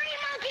and a green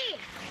monkey.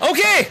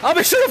 Okay, I'll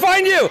be sure to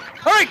find you.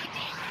 All right.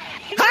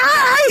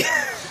 Hi.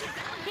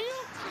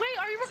 Wait,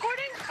 are you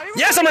recording?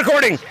 Yes, I'm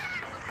recording.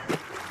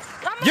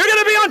 You're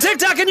gonna be on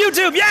TikTok and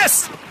YouTube.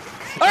 Yes.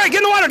 All right, get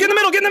in the water. Get in the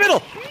middle. Get in the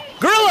middle.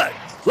 Gorilla.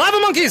 Lava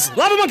monkeys.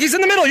 Lava monkeys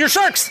in the middle. You're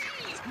sharks.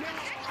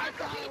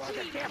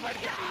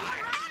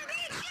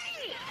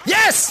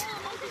 Yes.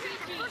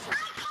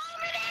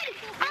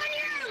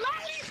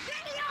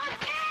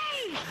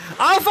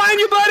 I'll find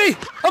you, buddy.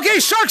 Okay,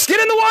 sharks, get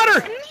in the water.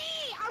 Me,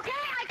 okay?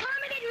 I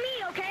commented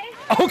me, okay?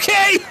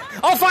 Okay,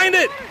 I'll find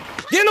it.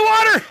 Get in the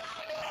water.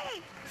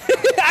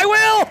 I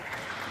will.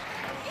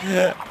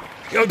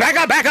 Yo, back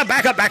up. My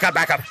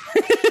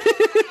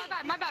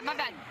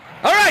bad.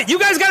 All right, you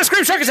guys got to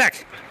scream shark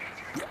attack.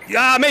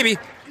 Maybe.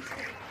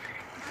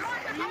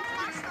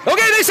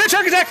 Okay, they said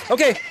shark attack.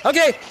 Okay.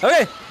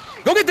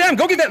 Go get them.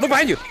 Look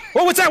behind you.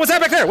 Whoa, what's that? What's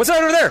that back there? What's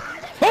that over there?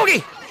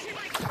 Okay.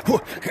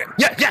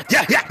 Yeah.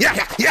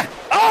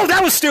 Oh,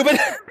 that was stupid.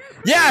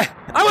 Yeah,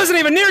 I wasn't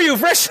even near you,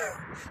 Fresh.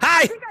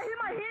 Hi.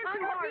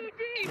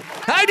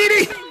 Hi,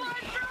 Dee.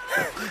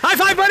 High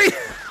five, buddy.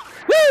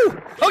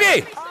 Woo.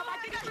 Okay. I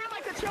think I ran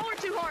my controller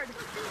too hard.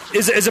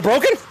 Is it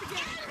broken?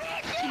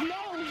 No,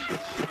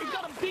 it's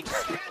got a big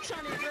scratch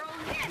on it,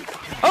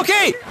 bro. Okay.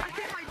 I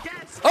hit my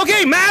desk.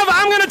 Okay, Mav,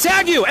 I'm gonna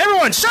tag you.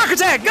 Everyone, shark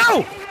attack,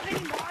 go.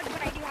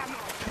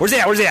 Where's he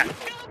at?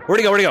 Where'd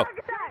he go?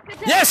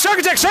 Yes, shark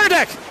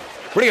attack.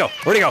 Where'd he go?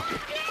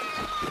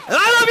 And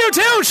I love you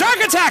too, shark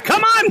attack.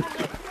 Come on.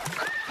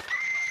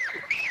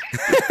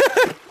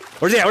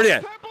 Where's he at?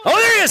 Oh,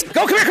 there he is.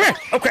 Go, come here.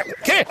 Oh, crap.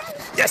 Okay.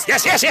 Yes.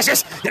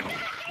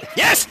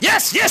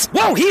 Yes.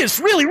 Whoa, he is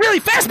really, really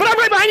fast, but I'm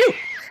right behind you.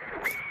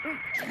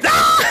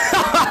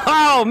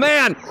 Oh,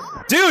 man.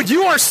 Dude,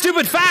 you are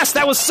stupid fast.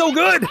 That was so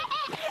good.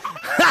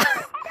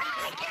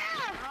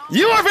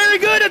 You are very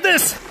good at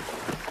this.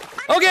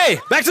 Okay,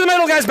 back to the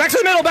middle, guys. Back to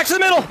the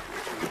middle.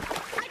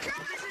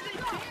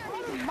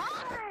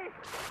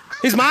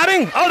 He's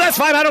modding? Oh, that's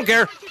fine. I don't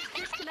care.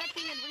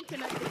 Disconnecting and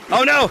reconnecting.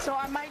 Oh, no. So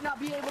I might not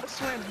be able to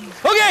swim.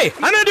 Okay,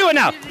 I'm going to do it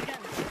now.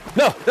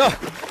 No.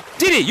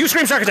 Dee, you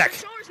scream shark attack.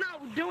 The controller's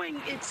not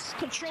doing its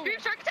control.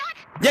 Shark attack?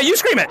 Yeah, you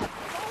scream it.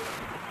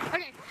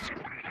 Okay.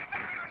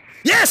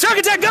 Yeah, shark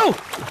attack, go.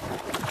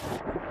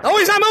 Oh,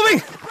 he's not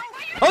moving.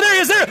 Oh, there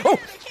he is, there. Oh,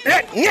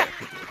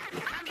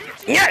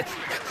 yeah.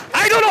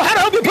 I don't know how to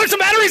help you put some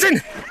batteries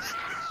in.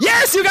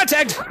 Yes, you got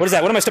tagged. What is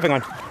that? What am I stepping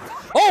on?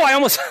 Oh, I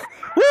almost...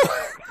 Woo.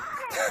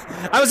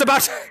 I was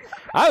about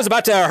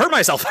to hurt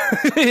myself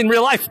in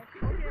real life.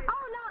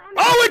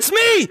 Oh, it's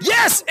me!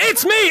 Yes,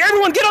 it's me!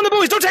 Everyone, get on the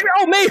buoys! Don't tag me!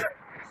 Oh, me!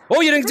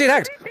 Oh, you didn't get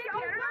tagged.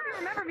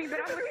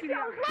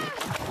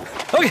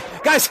 Okay,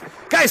 guys,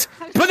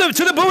 put them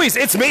to the buoys.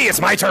 It's me. It's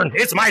my turn.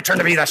 It's my turn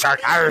to be the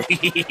shark. I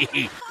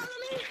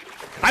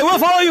will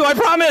follow you. I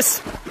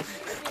promise.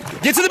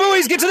 Get to the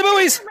buoys.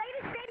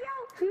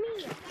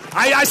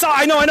 I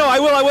know. I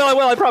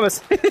will. I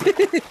promise.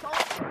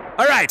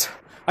 All right.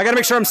 I gotta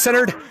make sure I'm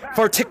centered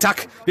for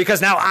TikTok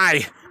because now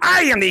I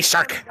am the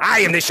shark. I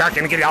am the shark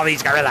and get all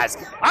these gorillas.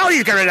 All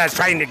these gorillas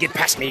trying to get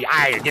past me.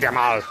 I get them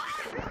all.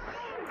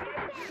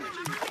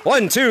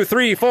 1, 2,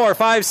 3, 4,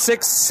 5,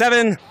 6,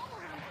 7.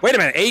 Wait a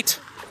minute, 8.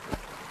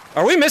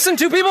 Are we missing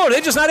 2 people or are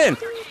they just not in?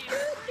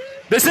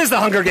 This is the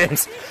Hunger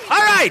Games. All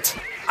right,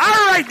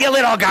 you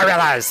little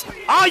gorillas.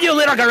 All you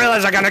little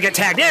gorillas are gonna get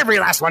tagged. Every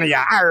last one of you.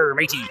 Arr,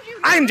 matey.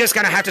 I'm just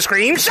gonna have to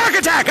scream shark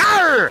attack.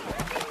 Arr!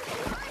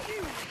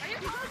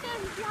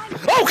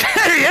 Oh,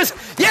 there he is!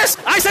 Yes,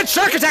 I said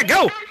shark attack,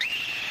 go!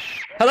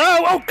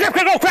 Hello? Oh, crap!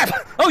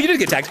 Oh, you did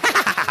get tagged.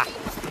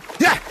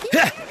 Yeah.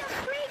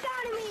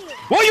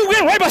 Well, you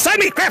went right beside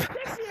me, crap!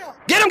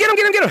 Get him!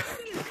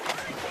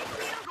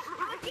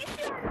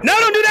 No,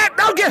 don't do that!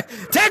 No,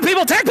 tag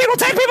people!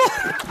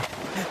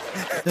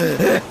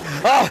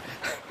 Oh,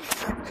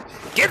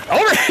 get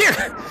over here!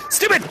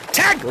 Stupid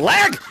tag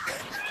lag!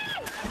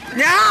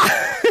 Yeah!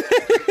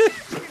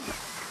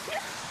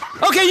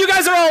 Okay, you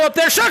guys are all up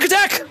there. Shark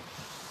attack!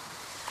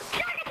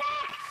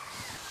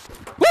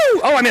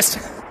 Woo! Oh, I missed.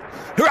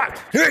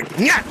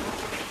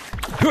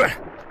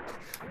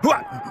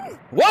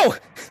 Whoa!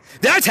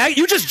 Did I tag?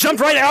 You just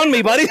jumped right on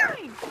me, buddy.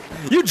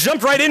 You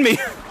jumped right in me.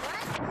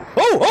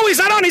 Oh, he's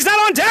not on.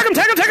 Tag him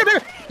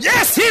there.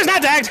 Yes, he is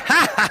not tagged.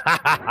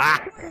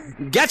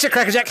 Gotcha,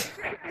 Crackerjack.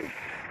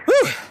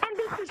 Woo.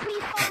 Mbeachy'S,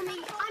 please follow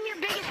me. I'm your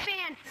biggest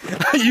fan.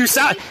 You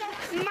sound...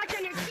 Much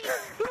on your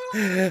teeth.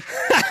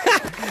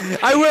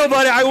 I will,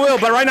 buddy. I will.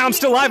 But right now I'm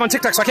still live on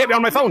TikTok, so I can't be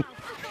on my phone.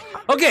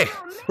 Okay,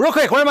 real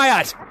quick. Where am I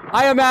at?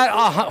 I am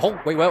at.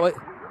 Wait.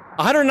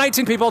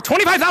 119 people.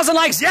 25,000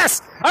 likes.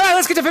 Yes. All right.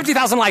 Let's get to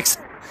 50,000 likes.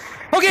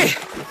 Okay.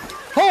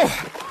 Oh.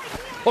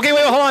 Okay.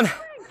 Wait. Hold on.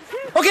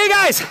 Okay,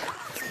 guys.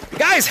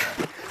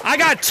 I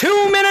got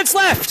 2 minutes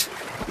left.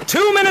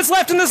 2 minutes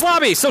left in this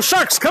lobby. So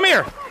sharks, come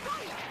here.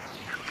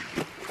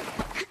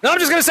 No, I'm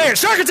just gonna say it.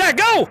 Shark attack,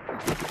 go!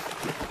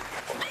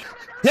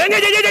 Yeah.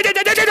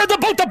 The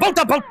boat.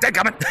 They're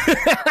coming.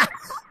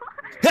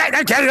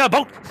 I'm getting a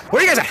boat.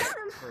 Where are you guys at?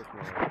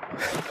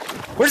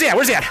 Where's he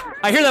at?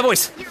 I hear that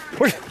voice.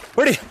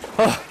 Where'd he?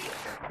 Oh,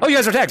 you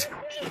guys are tagged.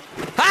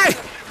 Hi.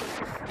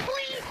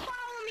 Please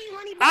follow me,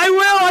 honey. I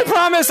will. I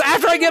promise.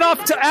 After I get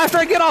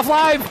off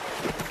live.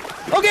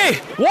 Okay,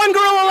 one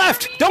gorilla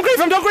left. Don't grief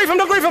him.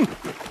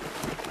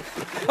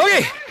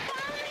 Okay.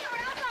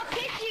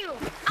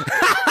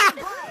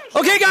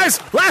 Okay, guys.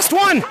 Last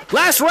one.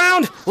 Last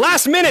round.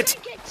 Last minute.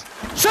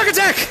 Shark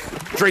attack.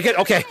 Drink it.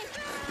 Okay.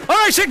 All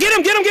right, shit. Get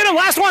him.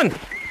 Last one.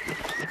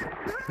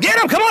 Get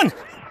him. Come on.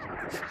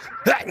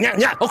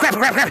 Yeah. Oh, crap.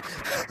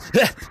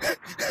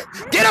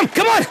 Get him.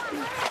 Come on.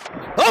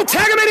 Oh,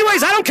 tag him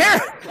anyways. I don't care.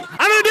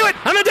 I'm going to do it.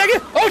 I'm going to tag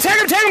him. Oh, tag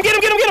him. Get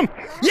him.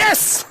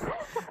 Yes.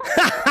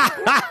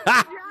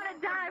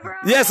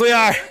 Yes, we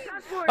are.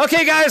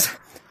 Okay, guys.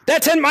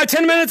 My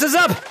 10 minutes is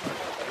up. Can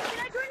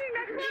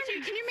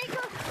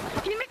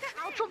you make an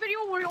outro video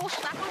where you all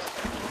slap us?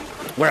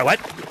 Where, what?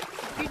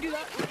 Can you do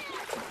that?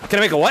 Can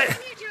I make a what?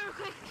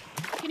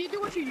 Can you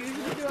do what you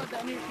usually do at the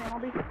end of your channel,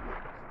 dude?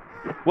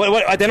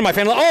 What, at the end of my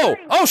fan?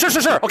 Oh, sure.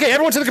 Okay,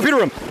 everyone to the computer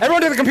room.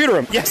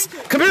 Yes,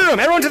 computer room.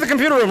 Everyone to the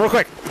computer room real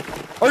quick.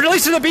 Or at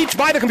least to the beach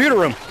by the computer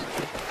room.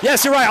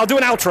 Yes, you're right. I'll do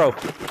an outro.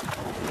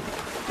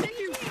 Thank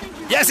you.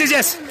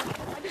 Yes.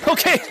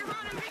 Okay.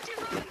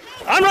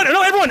 I'm running.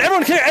 No, everyone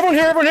here,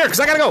 because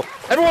I gotta go.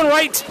 Everyone,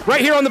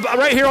 right here on the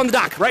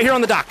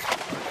dock.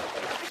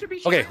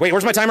 Okay, wait.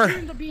 Where's my timer?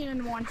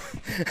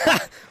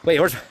 Wait,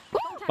 where's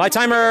my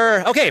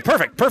timer? Okay,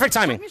 perfect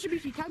timing. Tag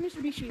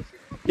Mr. Beachy.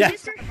 Yeah.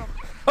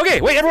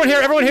 Okay, wait. Everyone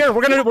here.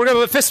 We're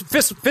gonna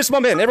fist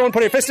bump in. Everyone,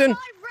 put your fist in. Live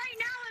right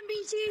now,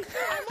 MBC.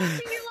 I'm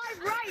watching you live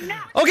right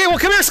now. Okay, well,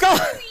 come here, Skull.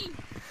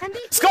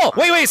 Skull,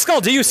 wait,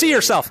 Skull. Do you see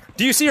yourself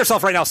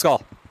right now,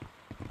 Skull?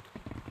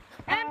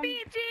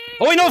 MBC.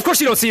 Oh wait, no, of course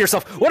you don't see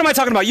yourself. What am I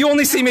talking about? You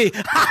only see me.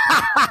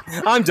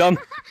 I'm dumb.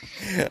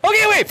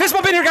 Okay, wait, fist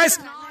bump in here, guys.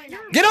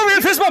 Get over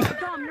here, fist bump.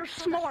 You're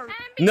smart.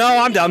 No,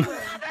 I'm dumb.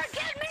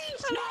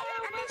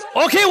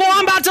 Okay, well,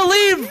 I'm about to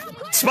leave,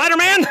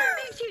 Spider-Man.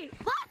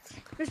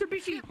 Mr.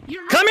 Beachy,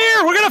 Come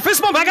here, we're gonna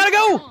fist bump. I gotta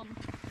go.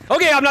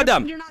 Okay, I'm not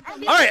dumb.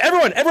 All right,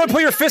 everyone,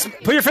 put your fist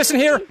in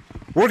here.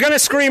 We're gonna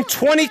scream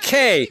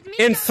 20K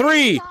in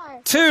 3,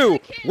 2,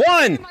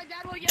 1.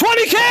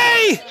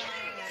 20K!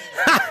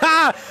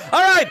 All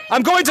right,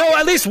 I'm going to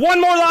at least one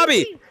more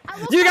lobby.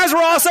 You guys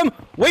were awesome.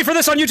 Wait for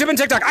this on YouTube and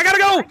TikTok. I gotta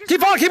go.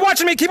 Keep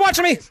watching me. I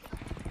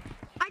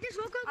just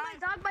woke up my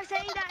dog by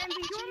saying that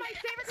MBC. You're my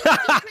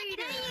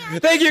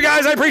favorite. Thank you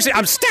guys. I appreciate it.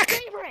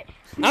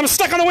 I'm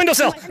stuck on the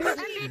windowsill.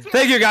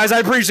 Thank you guys. I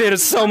appreciate it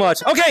so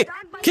much. Okay,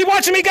 keep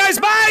watching me, guys.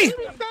 Bye.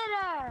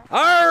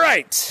 All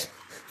right.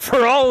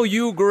 For all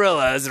you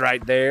gorillas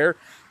right there,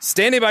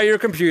 standing by your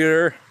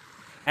computer,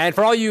 and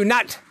for all you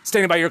not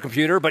standing by your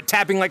computer, but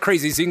tapping like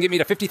crazy so you can get me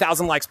to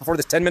 50,000 likes before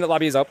this 10-minute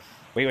lobby is up.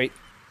 Wait.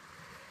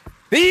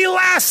 The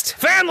last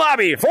fan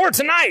lobby for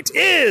tonight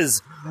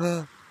is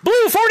Blue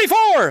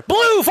 44.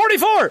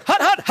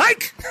 Hut,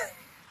 hike.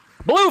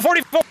 Blue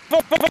 44.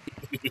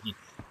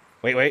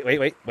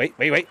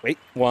 Wait.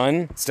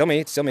 1. Still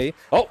me.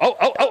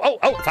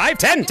 Oh. 5,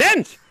 10.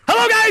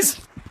 Hello,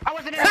 guys.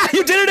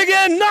 You did it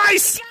again.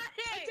 Nice.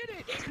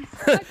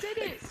 I did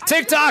it.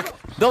 TikTok,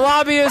 the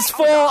lobby is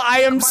full.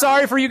 I am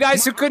sorry for you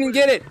guys who couldn't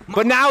get it,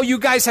 but now you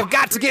guys have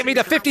got to get me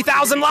to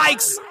 50,000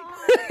 likes.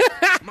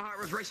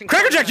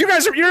 Crackerjack, you're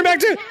back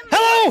too.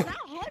 Hello.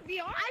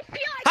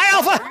 Hi,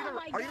 Alpha.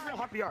 Are you real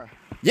Hawk VR?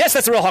 Yes,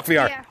 that's a real Hawk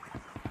VR. Yeah.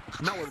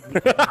 No.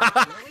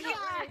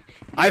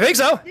 I think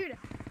so.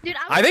 Dude,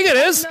 I think it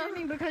is.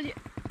 Because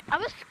I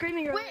was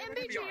screaming earlier.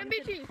 Wait,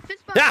 MBG.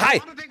 Fist bump. Yeah, hi.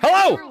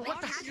 Hello.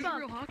 What the heck? You're the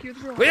real Hawk. You're the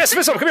real Wait, yes,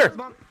 Fist Bump, come here.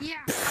 Yeah.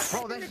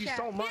 Bro, thank you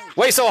so much.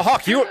 Wait, so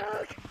Hawk, you...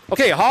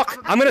 Okay, Hawk,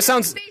 I'm gonna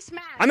sound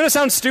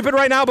stupid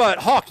right now, but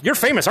Hawk, you're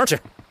famous, aren't you?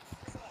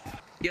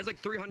 He has like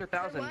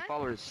 300,000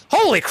 followers.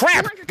 Holy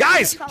crap!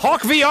 Guys,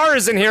 Hawk VR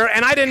is in here,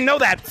 and I didn't know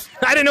that.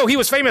 I didn't know he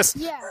was famous.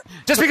 Yeah.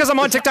 Just because I'm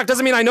on TikTok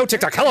doesn't mean I know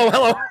TikTok.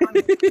 Hello.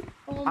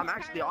 I'm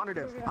actually honored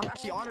to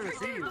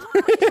see you.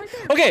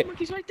 Okay.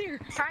 He's right there.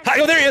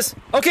 Hi, oh, there he is.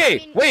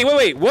 Okay,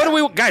 wait. What do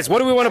we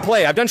want to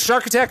play? I've done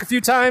Shark Attack a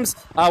few times.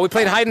 We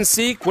played hide and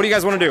seek. What do you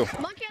guys want to do?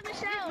 Monkey on the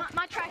shelf.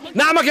 My track.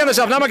 Not monkey on the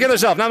shelf. Not monkey on the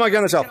shelf. Not monkey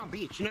on the shelf. On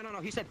beach.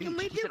 No, he said beach.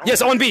 He said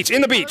Yes, on beach.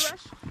 In the beach.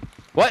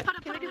 What?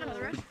 Can we do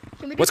Color Rush?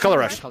 What's Color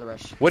Rush? Color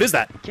Rush. What is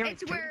that?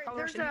 It's where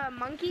there's a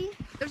monkey.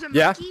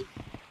 Yeah.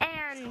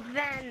 And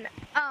then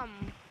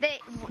the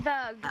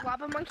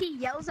guava monkey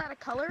yells out a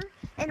color,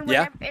 and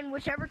Yeah.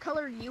 whichever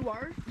color you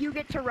are, you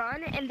get to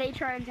run, and they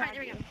try and tag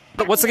you.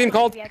 What's the game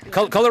called?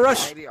 Color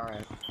Rush? Maybe,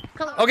 alright.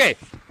 Okay.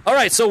 All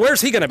right. So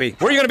where's he gonna be?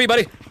 Where are you gonna be,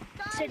 buddy?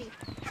 City.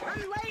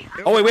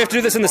 Oh wait, we have to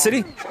do this in the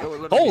city.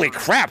 Holy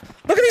crap!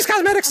 Look at these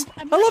cosmetics.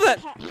 I love that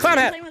clown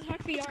hat.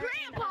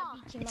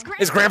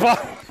 It's Grandpa.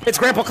 It's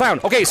Grandpa Clown.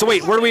 Okay, so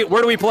wait, where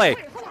do we play?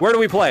 Where do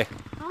we play?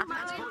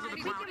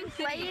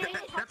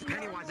 That's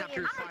Pennywise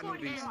after 5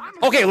 movies.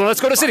 Okay, well,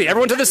 let's go to city.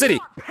 Everyone to the city.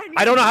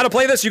 I don't know how to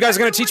play this. You guys are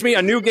gonna teach me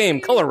a new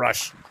game, Color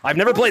Rush. I've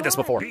never played this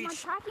before.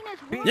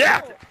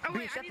 Yeah.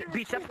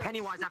 Beach, that's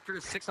Pennywise after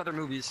 6 other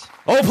movies.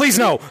 Oh, please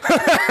no.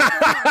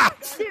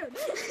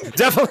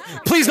 Definitely.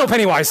 Please no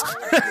Pennywise.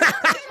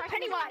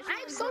 Pennywise.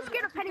 I am so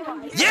scared of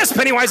Pennywise. Yes,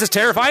 Pennywise is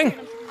terrifying.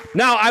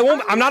 Now,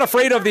 I'm not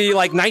afraid of the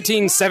like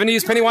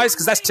 1970s Pennywise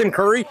because that's Tim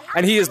Curry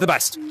and he is the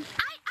best.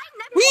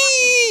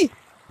 Whee!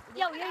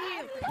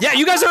 Yeah,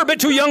 you guys are a bit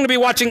too young to be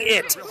watching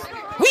it.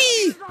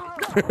 Whee!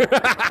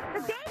 I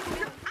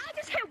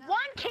just hit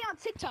 1K on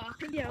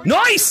TikTok.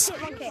 Nice!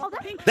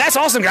 That's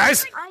awesome,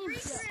 guys.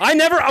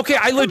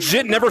 I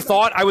legit never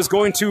thought I was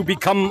going to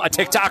become a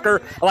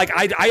TikToker. Like,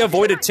 I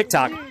avoided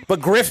TikTok.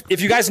 But Griff, if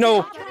you guys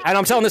know, and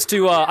I'm telling this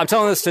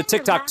to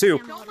TikTok too.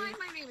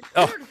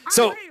 Oh,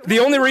 so the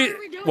only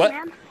what?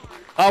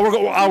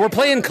 We're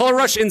playing Color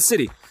Rush in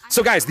City.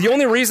 So guys, the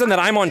only reason that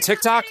I'm on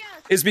TikTok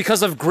is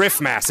because of Griff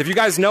Mass. If you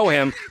guys know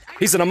him,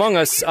 he's an Among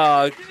Us,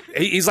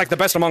 he's like the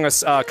best Among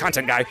Us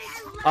content guy.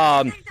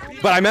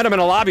 But I met him in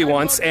a lobby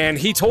once, and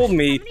he told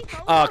me,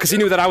 because he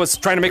knew that I was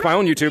trying to make my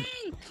own YouTube,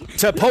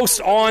 to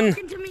post on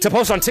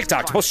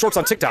TikTok, to post shorts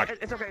on TikTok.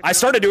 I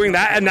started doing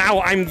that, and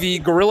now I'm the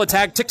Gorilla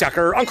Tag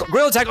TikToker,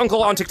 Gorilla Tag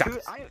Uncle on TikTok.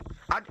 Dude,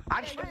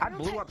 I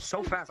blew up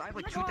so fast. I have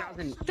like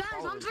 2,000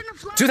 followers.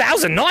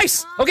 2,000,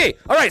 nice! Okay,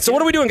 alright, so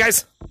what are we doing,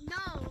 guys?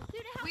 I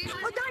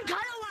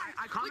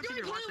commented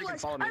your last week and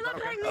followed me. I love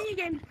playing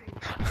minigames.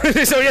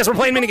 So yes, we're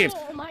playing minigames.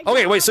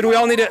 Okay, wait, so do we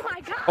all need to...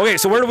 Okay,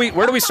 so where do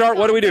we start?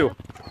 What do we do?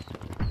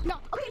 No.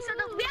 Okay, so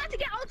we have to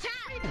get all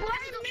tagged.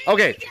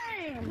 Okay.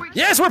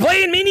 Yes, we're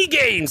playing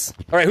minigames!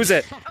 Alright, who's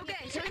it? Okay,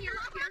 so you're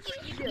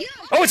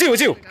Oh, it's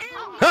you!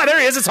 Ah,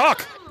 there he is, it's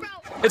Hawk!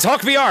 It's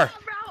Hawk VR.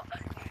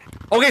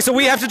 Okay, so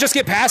we have to just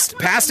get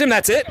past him,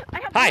 that's it?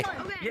 Hi.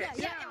 Yeah,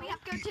 we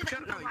have to go to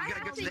the... No, you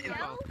gotta get to the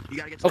info. You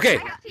gotta get to Okay.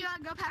 the info.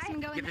 go past him,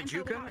 go You have to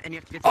juke him, and you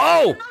have to get to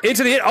Oh!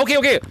 Into the...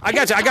 Okay, I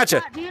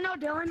gotcha. Do you know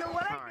Dylan know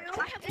what I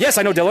do? Yes,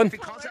 I know Dylan.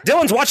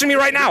 Dylan's watching me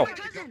right now.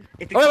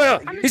 Oh,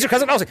 wait. He's your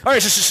cousin? Oh,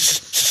 alright,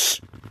 shh.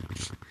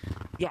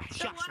 Yeah,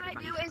 So what I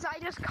do is I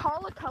just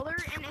call a color,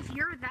 and if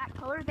you're that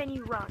color, then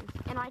you run,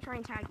 and I try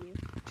and tag you.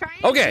 Try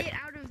and Okay. get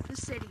out of the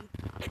city.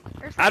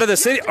 Out of the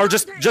city? Or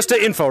just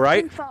to info,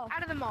 right?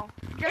 Out of the mall.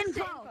 Just to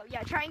info.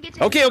 Yeah, try and get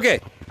to Okay.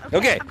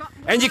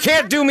 And you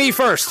can't do me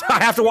first.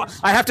 I have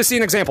to see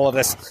an example of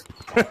this.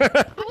 Blue!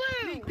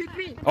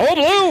 Oh,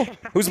 blue!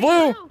 Who's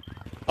blue?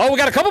 Oh, we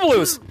got a couple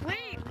blues.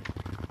 Wait.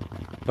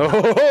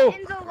 Oh.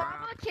 In the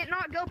lava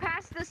cannot go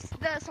past the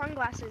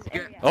sunglasses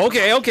area.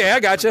 Okay, I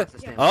gotcha.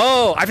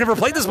 Oh, I've never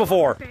played this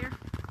before.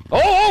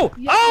 Oh,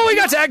 we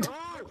got tagged.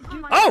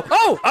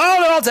 Oh,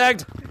 they're all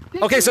tagged.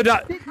 Okay, so do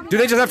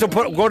they just have to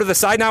go to the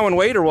side now and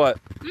wait, or what?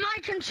 My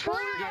controller!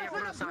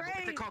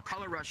 If they call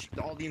Color Rush,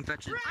 all the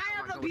infections. I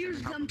have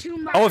abused them too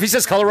much. Oh, if he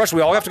says Color Rush,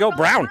 we all have to go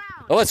brown.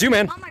 Oh, that's you,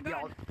 man. Oh my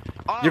god.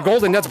 You're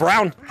golden. That's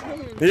brown.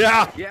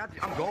 Yeah, Yeah,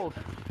 I'm gold.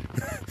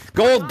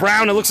 gold,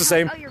 brown. It looks the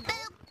same. Oh, you're...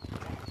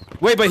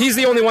 Wait, but he's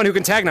the only one who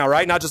can tag now,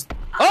 right? Not just...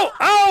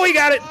 Oh, he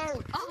got it!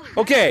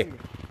 Okay.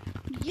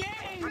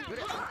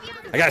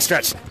 I gotta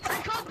stretch.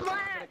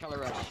 Color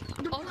Rush.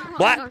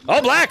 Black.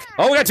 Oh, black!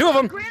 Oh, we got two of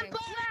them. Grandpa!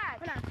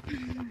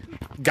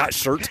 Got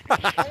shirt.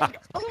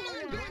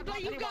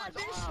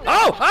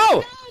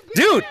 Oh!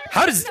 Dude,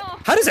 how does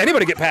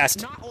anybody get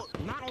past?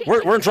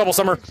 We're in trouble,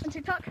 Summer.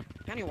 TikTok.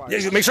 Pennywise.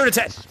 Yeah, make sure to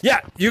tag.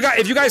 Yeah,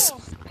 if you guys...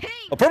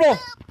 Oh, purple.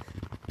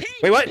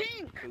 Wait, what?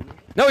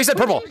 No, he said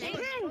purple.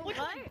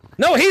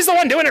 No, he's the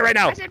one doing it right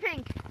now. I said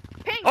pink.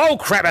 Pink. Oh,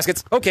 crap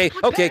baskets. Okay,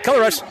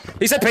 Color Rush.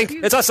 He said pink.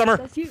 It's us, Summer.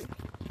 That's you.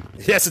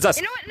 Yes, it's us.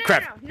 You know what?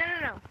 Crap. No.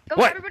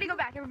 What? Everybody go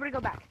back.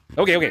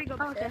 Okay.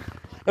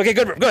 Okay,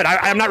 good.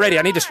 I'm not ready.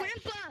 I need to...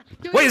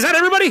 Wait, is that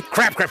everybody?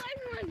 Crap.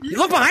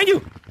 Look behind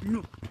you.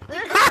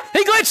 Ha!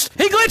 He glitched.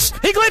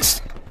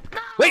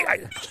 Wait.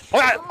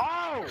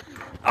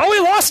 Oh, we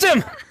lost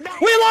him.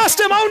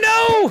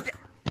 Oh,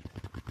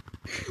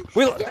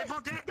 no.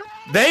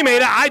 They made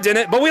it. I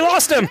didn't, but we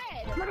lost him.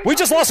 We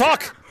just lost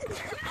Hawk.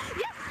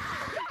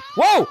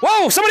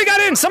 Whoa. Somebody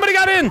got in. Somebody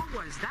got in.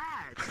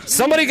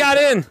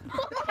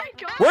 Oh my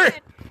god.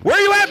 Where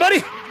are you at,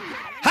 buddy?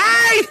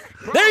 Hi!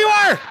 There you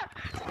are!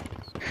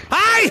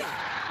 Hi!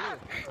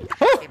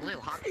 Oh.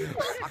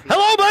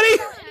 Hello, buddy!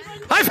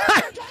 High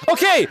five!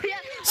 Okay!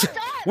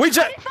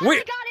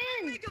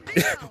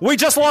 We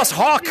just lost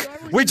Hawk!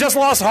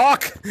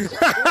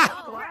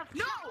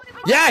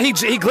 Yeah, he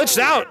glitched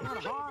out!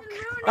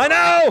 I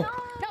know! No,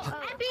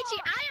 I'm Beachy.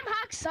 I am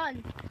Hawk's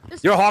son.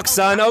 You're Hawk's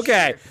son?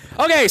 Okay,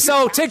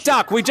 so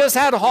TikTok, we just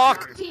had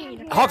Hawk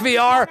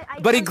VR,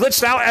 but he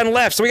glitched out and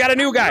left, so we got a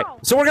new guy.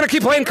 So we're gonna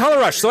keep playing Color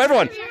Rush, so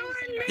everyone...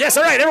 Yes,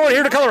 alright, everyone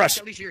here to Color Rush.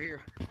 At least you're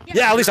here.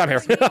 Yeah, at least I'm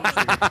here.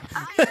 I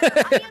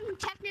am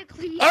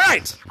technically. All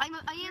right. I am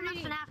a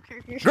FNAF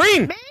character.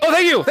 Green. Oh,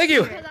 thank you. Thank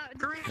you.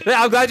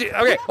 Yeah, I'm glad you.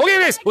 Okay. Okay,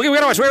 guys. We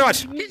gotta watch. We gotta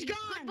watch. He's gone.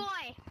 Good boy.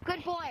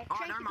 Good boy.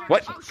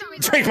 What?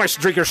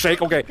 Drink your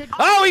shake. Okay.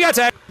 Oh, we got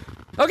tagged.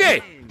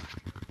 Okay.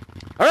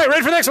 All right,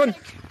 ready for the next one.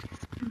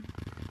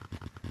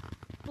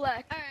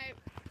 Black. All right.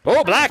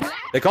 Oh, black.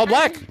 They call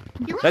black.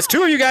 That's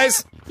 2 of you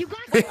guys. You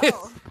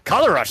got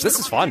Color rush. This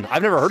is fun.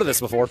 I've never heard of this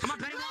before.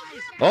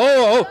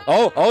 Oh,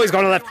 he's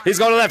going to the left. He's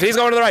going to the left. He's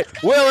going to the right.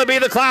 Will it be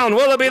the clown?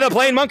 Will it be the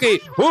plain monkey?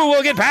 Who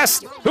will get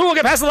past? Who will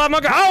get past the lava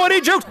monkey? Oh, and he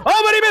juked.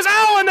 Oh, but he missed.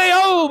 Oh, and they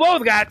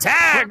both got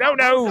tagged. Oh,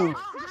 no.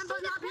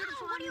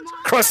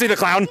 Krusty the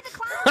clown.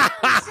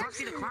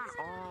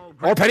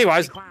 Or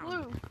Pennywise.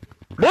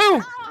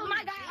 Blue.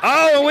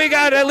 Oh, and we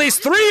got at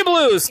least 3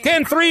 blues.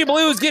 Can 3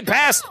 blues get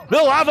past the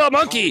lava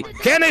monkey?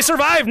 Can they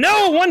survive?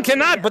 No, one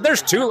cannot, but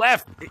there's 2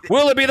 left.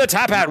 Will it be the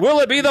top hat? Will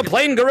it be the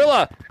plain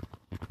gorilla?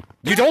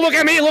 You don't look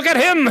at me, look at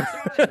him.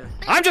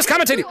 I'm just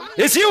commentating.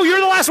 It's you,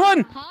 you're the last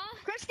one.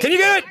 Can you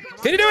get it?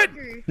 Can you do it?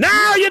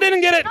 No, you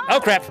didn't get it. Oh,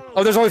 crap.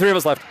 Oh, there's only 3 of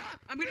us left.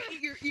 I'm gonna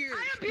eat your ears.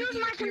 I abuse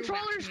my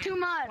controllers too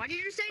much. Why did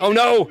you say Oh,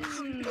 no.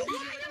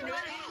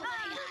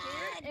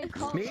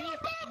 me?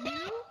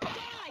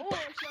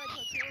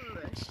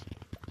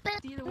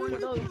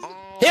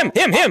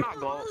 Him.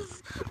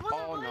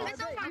 Oh, no.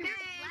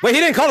 Wait,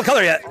 he didn't call the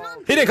color yet.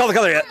 He didn't call the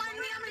color yet.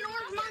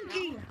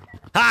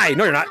 Hi.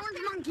 No, you're not.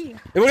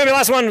 We're gonna be the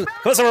last one.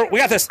 Come on, Summer. We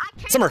got this.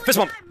 Summer, fist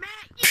bump.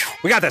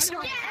 We got this.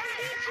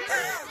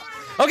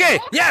 Okay.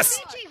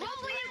 Yes.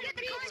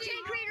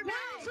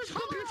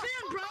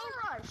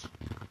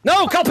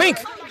 No, call pink.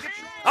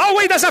 Oh,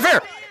 wait, that's not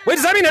fair. Wait,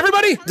 does that mean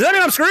everybody? Does that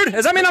mean I'm screwed?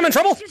 Does that mean I'm in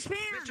trouble?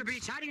 Mr.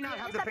 Beach, how do you not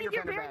have the finger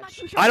printer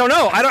badge? I don't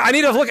know. I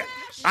need to look.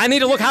 I need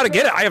to look how to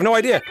get it. I have no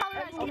idea.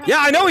 Yeah,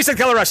 I know he said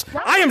color rush.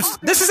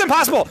 This is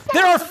impossible.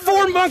 There are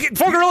 4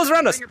 gorillas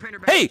around us.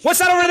 Hey, what's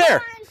that over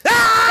there?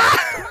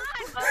 Ah!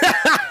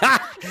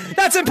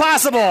 That's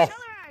impossible. All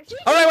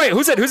right, wait.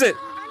 Who's it?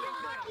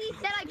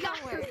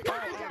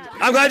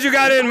 I'm glad you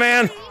got in,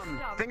 man.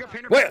 Finger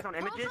printer Wait. badge on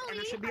images, and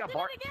there should be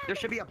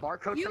a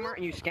barcode somewhere,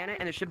 and you scan it,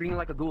 and it should be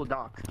like a Google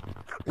Doc.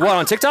 What,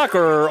 on TikTok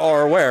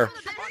or where?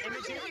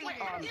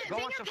 Go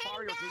on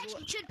Safari or Google.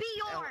 It should be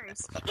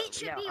yours. It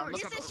should be yours.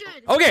 Yes, it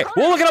should. Okay,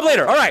 we'll look it up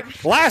later. All right,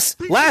 last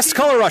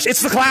color rush.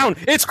 It's the clown.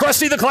 It's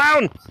Krusty the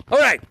clown. All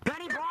right,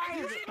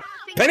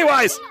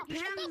 Pennywise.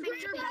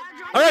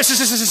 All right,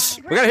 shh.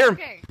 We gotta hear him.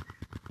 Okay.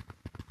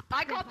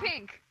 I call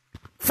pink.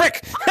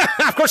 Frick!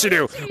 Of course you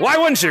do. Why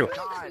wouldn't you?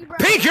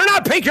 Pink, you're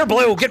not pink. You're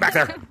blue. Get back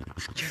there.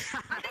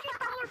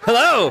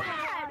 Hello.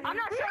 I'm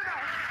not sure.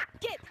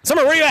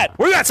 Summer, where you at?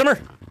 Where you at, Summer?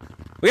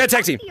 We got a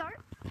tag team.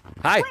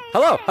 Hi.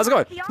 Hello. How's it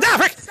going? Nah,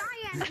 frick.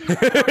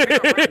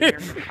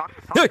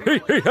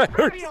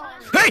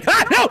 Hey!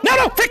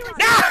 No! Frick!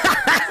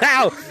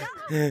 No!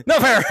 No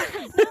fair.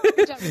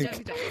 Good job,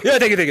 good job. Yeah,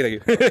 thank you.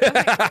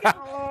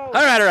 All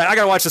right. I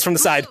gotta watch this from the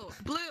side.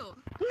 Blue.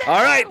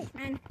 All right.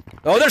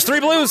 Oh, there's 3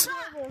 blues.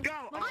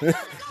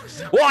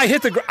 Well, I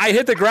hit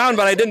the ground,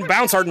 but I didn't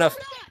bounce hard enough.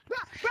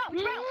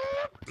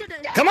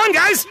 Come on,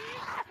 guys.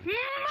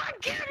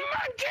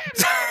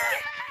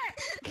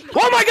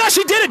 Oh my gosh,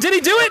 he did it. Did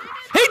he do it?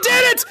 He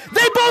did it.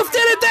 They both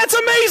did it. That's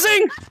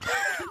amazing.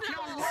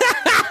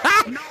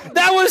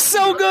 That was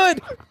so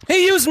good.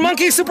 He used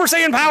Monkey Super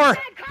Saiyan power.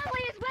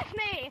 Curly is with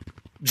me.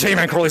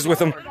 J-Man Curly's with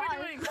him.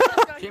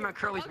 J-Man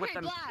Curly's with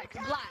them. Black.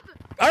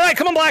 All right,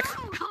 come on, Black.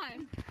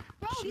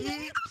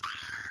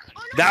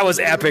 That was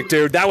epic,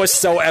 dude. That was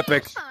so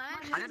epic.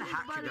 I didn't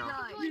have to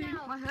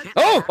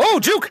go. Oh,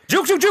 juke.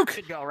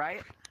 Should go,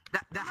 right?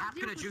 That half's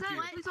gonna juke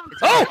you.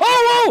 Oh.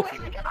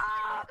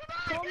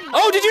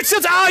 Oh, did you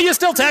still? Oh, you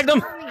still tagged him.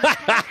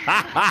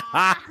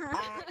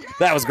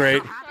 That was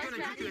great. The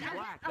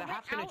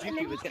half's gonna juke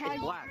you. It's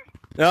black.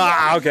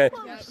 Ah, okay.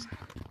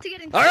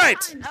 All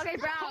right. Okay,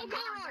 brown.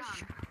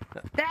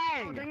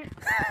 Dang!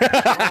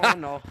 Oh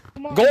no.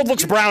 Gold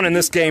looks brown in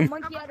this game.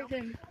 Monkey out of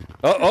him.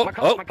 Oh. My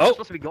color's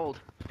supposed to be gold.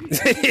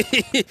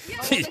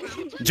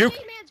 Juke.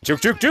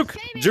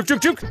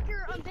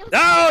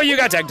 Oh, you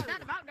got tagged.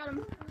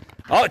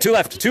 Oh, 2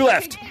 left. You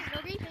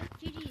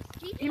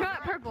know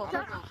what? Purple.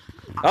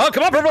 Oh,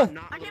 come on, Purple.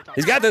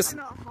 He's got this.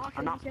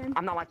 I'm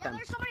not like them.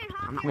 There's somebody in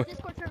hot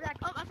Discord server that.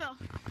 Oh, I fell.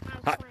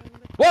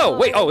 Whoa,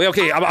 wait. Oh,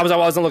 okay. I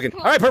wasn't looking.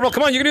 All right, Purple,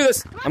 come on. You can do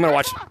this. I'm gonna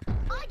watch.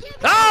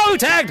 Oh,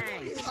 tagged.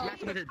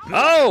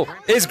 Oh,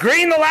 is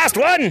green the last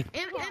one?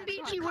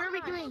 Mbeachy, what are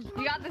we doing?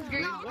 You got this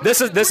green.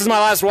 This is my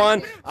last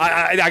one.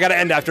 I gotta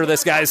end after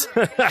this, guys.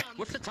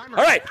 What's the timer?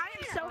 All right.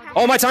 So happy.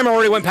 Oh, my timer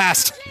already went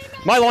past.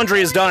 My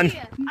laundry is done.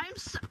 I'm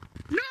so.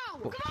 No!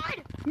 Come on!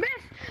 Miss!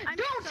 I'm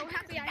so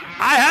happy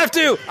I have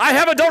to. I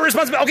have adult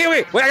responsibility. Okay,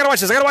 wait. I gotta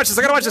watch this. What's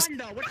the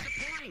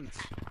point?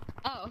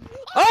 Oh.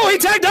 Oh, he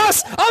tagged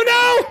us. Oh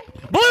no,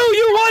 Blue,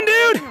 you won,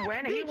 dude.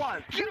 When he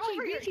won.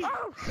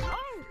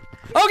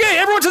 Okay,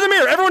 everyone to the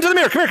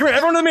mirror. Come here.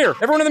 Everyone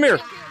in the mirror.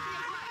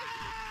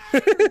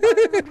 Calm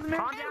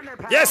down there,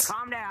 pal. Yes.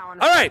 Calm down.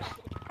 All right.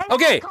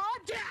 Okay.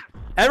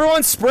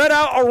 Everyone spread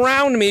out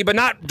around me, but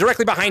not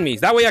directly behind me.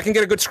 That way I can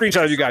get a good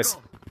screenshot of you guys.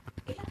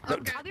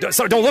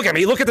 So don't look at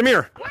me. Look at the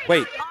mirror.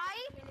 Wait.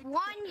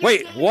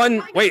 Wait.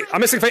 One. Wait.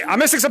 I'm missing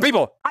some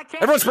people.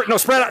 Everyone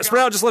spread out.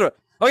 Spread out just a little bit.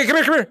 Okay, come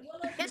here. Come here.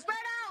 It's spread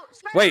out.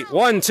 Spread Wait. out.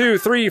 1, 2,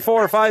 3,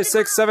 4, 5,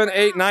 6, 7,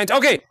 8, 9.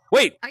 Okay.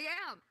 Wait. I am.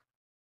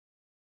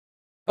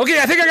 Okay,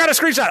 I think I got a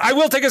screenshot. I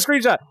will take a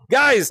screenshot.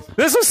 Guys,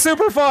 this was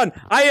super fun.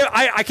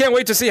 I can't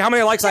wait to see how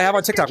many likes I have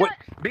on TikTok. Wait.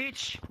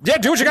 Beach. Yeah,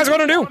 do what you guys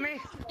want to do.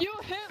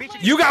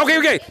 You got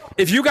okay.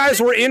 If you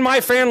guys were in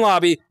my fan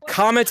lobby,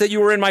 comment that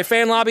you were in my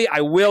fan lobby.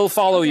 I will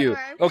follow you.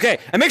 Okay,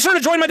 and make sure to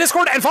join my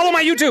Discord and follow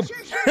my YouTube.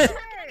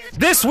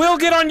 This will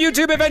get on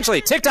YouTube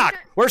eventually. TikTok.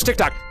 Where's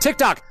TikTok?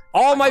 TikTok.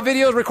 All my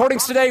videos,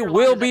 recordings today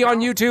will be on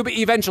YouTube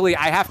eventually.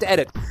 I have to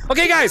edit.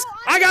 Okay, guys,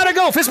 I gotta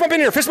go. Fist bump in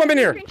here. Fist bump in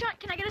here. Screenshot?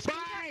 Can I get a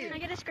screenshot? Can I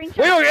get a screenshot?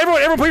 Wait,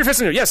 everyone put your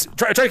fist in here. Yes,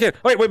 try again.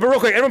 Wait, but real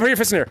quick, everyone put your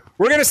fist in here.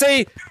 We're gonna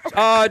say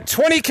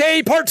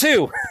 20K part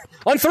 2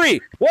 on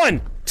 3.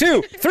 1,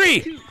 2,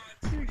 3.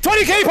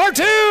 20K part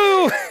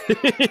 2.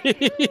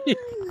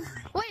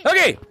 Wait,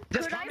 Okay.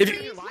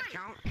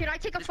 could I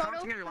take a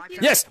photo?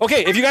 Yes.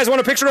 Okay. If you guys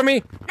want a picture of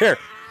me, here,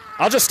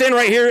 I'll just stand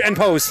right here and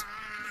pose.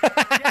 Can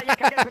I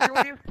get a picture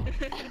with you?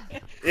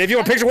 If you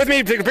want a picture with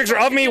me, take a picture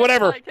of me,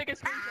 whatever. Take a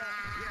screenshot.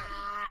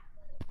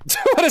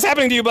 What is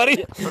happening to you,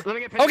 buddy? Let me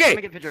get a picture. Okay. Let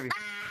me get a picture of you.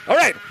 All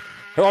right.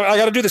 Well, I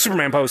gotta do the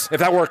Superman pose if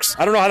that works.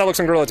 I don't know how that looks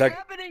on Gorilla Tag.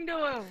 What's happening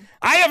to him?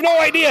 I have no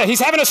idea. He's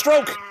having a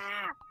stroke.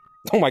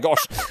 Oh my gosh.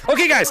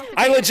 Okay, guys,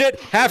 I legit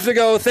have to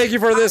go. Thank you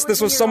for this.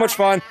 This was so much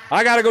fun.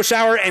 I gotta go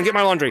shower and get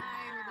my laundry.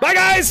 Bye,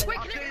 guys.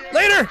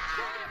 Later.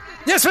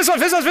 Yes, fist bump,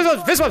 fist bump, fist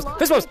bump, fist bump,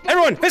 fist bump.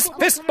 Everyone,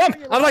 fist bump.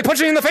 I'm like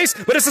punching you in the face,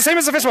 but it's the same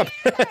as the fist bump.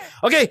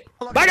 Okay.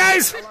 Bye,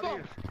 guys.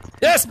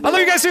 Yes, I love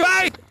you guys too.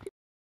 Bye.